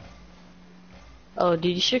 Oh,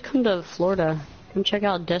 dude, you should come to Florida. Come check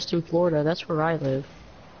out Destin, Florida. That's where I live.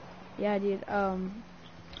 Yeah, dude.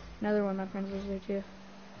 Another one of my friends lives there too.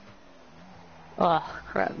 Oh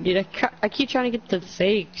crap, dude! I keep trying to get the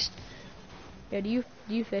fakes. Yeah, do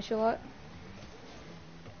you fish a lot?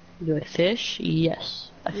 Do I fish? Yes,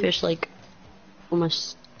 I fish like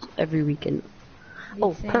almost every weekend. Dude,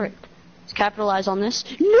 Oh, same. perfect. Let's capitalize on this.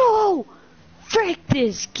 No! Frick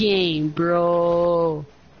this game, bro.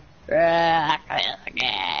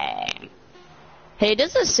 Hey, it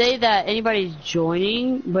doesn't say that anybody's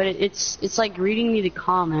joining, but it's like reading me the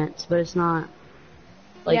comments, but it's not.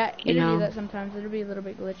 Like, Yeah, you it'll know. do that sometimes. It'll be a little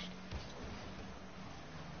bit glitched.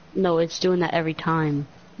 No, it's doing that every time.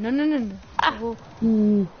 No. Oh,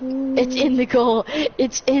 It's in the goal.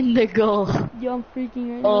 It's in the goal. yo, I'm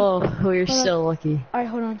freaking right now. Oh, we're Hold on. so lucky. Alright,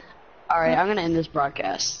 hold on. Alright, I'm gonna end this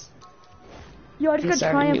broadcast. Yo, I just Let's got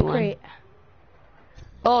start a new Triumph one. crate.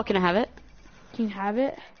 Oh, can I have it? Can you have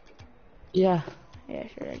it? Yeah. Yeah,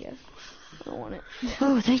 sure, I guess. I don't want it.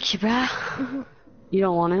 Oh, thank you, bruh. You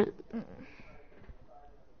don't want it?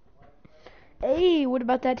 Hey, what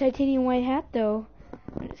about that titanium white hat, though?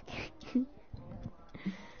 I'm just kidding.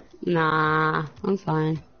 Nah, I'm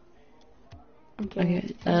fine.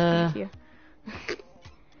 Okay. Okay,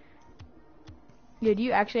 Yo, do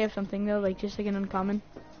you actually have something, though? Like, just like an uncommon?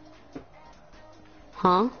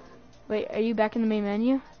 Huh? Wait, are you back in the main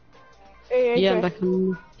menu? Hey, Yeah, AJ. I'm back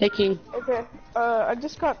on. Hey, King. Okay. I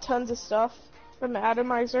just got tons of stuff from the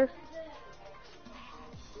atomizer.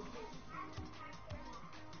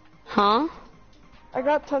 Huh? I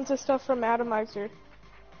got tons of stuff from atomizer.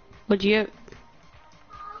 What'd you get?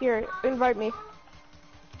 Here, invite me.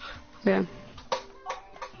 Yeah.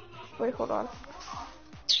 Wait, hold on.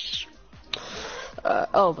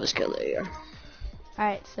 Oh, let's go there.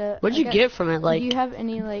 Alright, so... What'd you get from it? Like, Do you have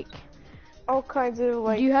any, like... All kinds of,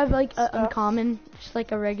 like... do you have, like, a stuff. uncommon? Just,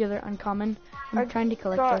 like, a regular uncommon? I'm trying to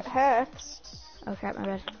collect got those. hexed. Oh, crap, my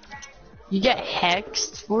bad. you get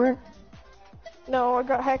hexed for it? No, I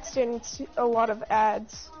got hexed in a lot of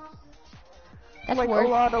ads. That's Like, worth.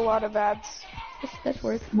 a lot of ads. That's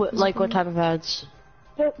worth. What, like, what type of ads?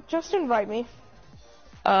 Just invite me.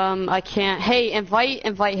 I can't. Hey,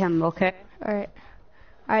 invite him, okay? Alright.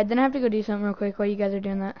 Alright, then I have to go do something real quick while you guys are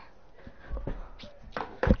doing that.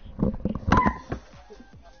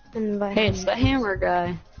 Hey, it's the hammer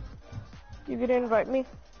guy. You gonna invite me?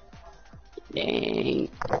 Dang.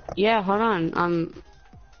 Yeah, hold on. I'm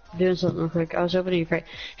doing something real quick. I was opening a crate.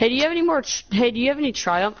 Hey, do you have any more? Hey, do you have any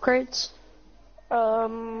Triumph crates?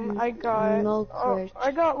 I got... No crate.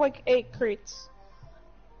 I got like 8 crates.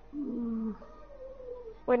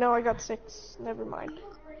 Wait, no, I got 6. Never mind.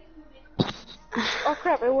 Oh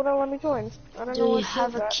crap, it wouldn't let me join. I don't know what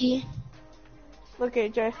says that. key? Look,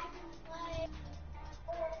 AJ.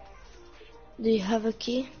 Do you have a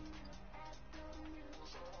key?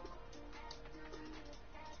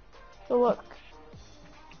 So look.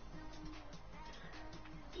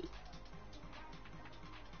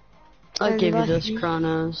 I'll give you this,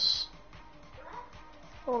 Chronos.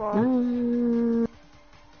 Hold on.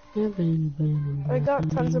 I got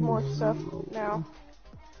tons of more stuff now.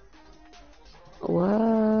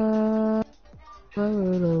 What?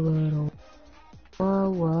 Whoa.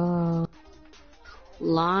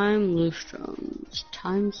 Lime Lustrums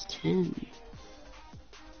times 10.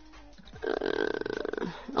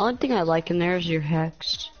 Only thing I like in there is your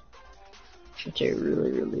hex, which I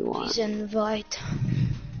really want. Please invite.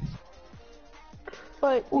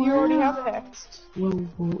 But you already have a hex.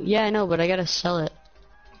 Yeah, I know, but I gotta sell it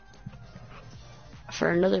for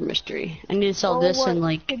another mystery. I need to sell this what? and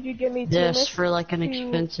like Could you give me this for like an two-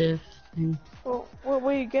 expensive thing. Well, what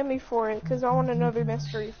will you give me for it? Because I want another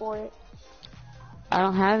mystery for it. I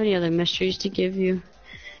don't have any other mysteries to give you.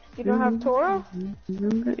 You don't have Torah?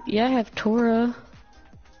 Yeah, I have Torah.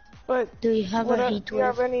 But Do you have a heat do you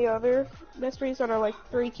have wave? any other mysteries that are like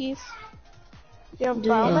 3 keys? Do you have Do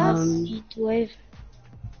you have Biomass? heat wave?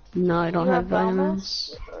 No, I don't You have have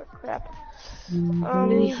biomass. Crap. Do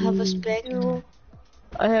you have a spec?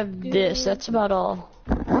 I have this. That's about all.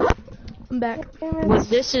 I'm back. But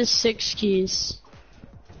this is 6 keys.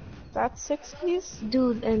 That's 6 keys?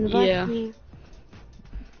 Dude, invite Yeah. me.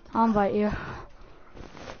 I'll invite you.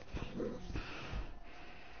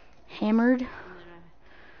 Hammered.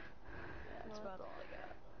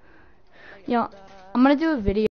 Yeah, I'm gonna do a video.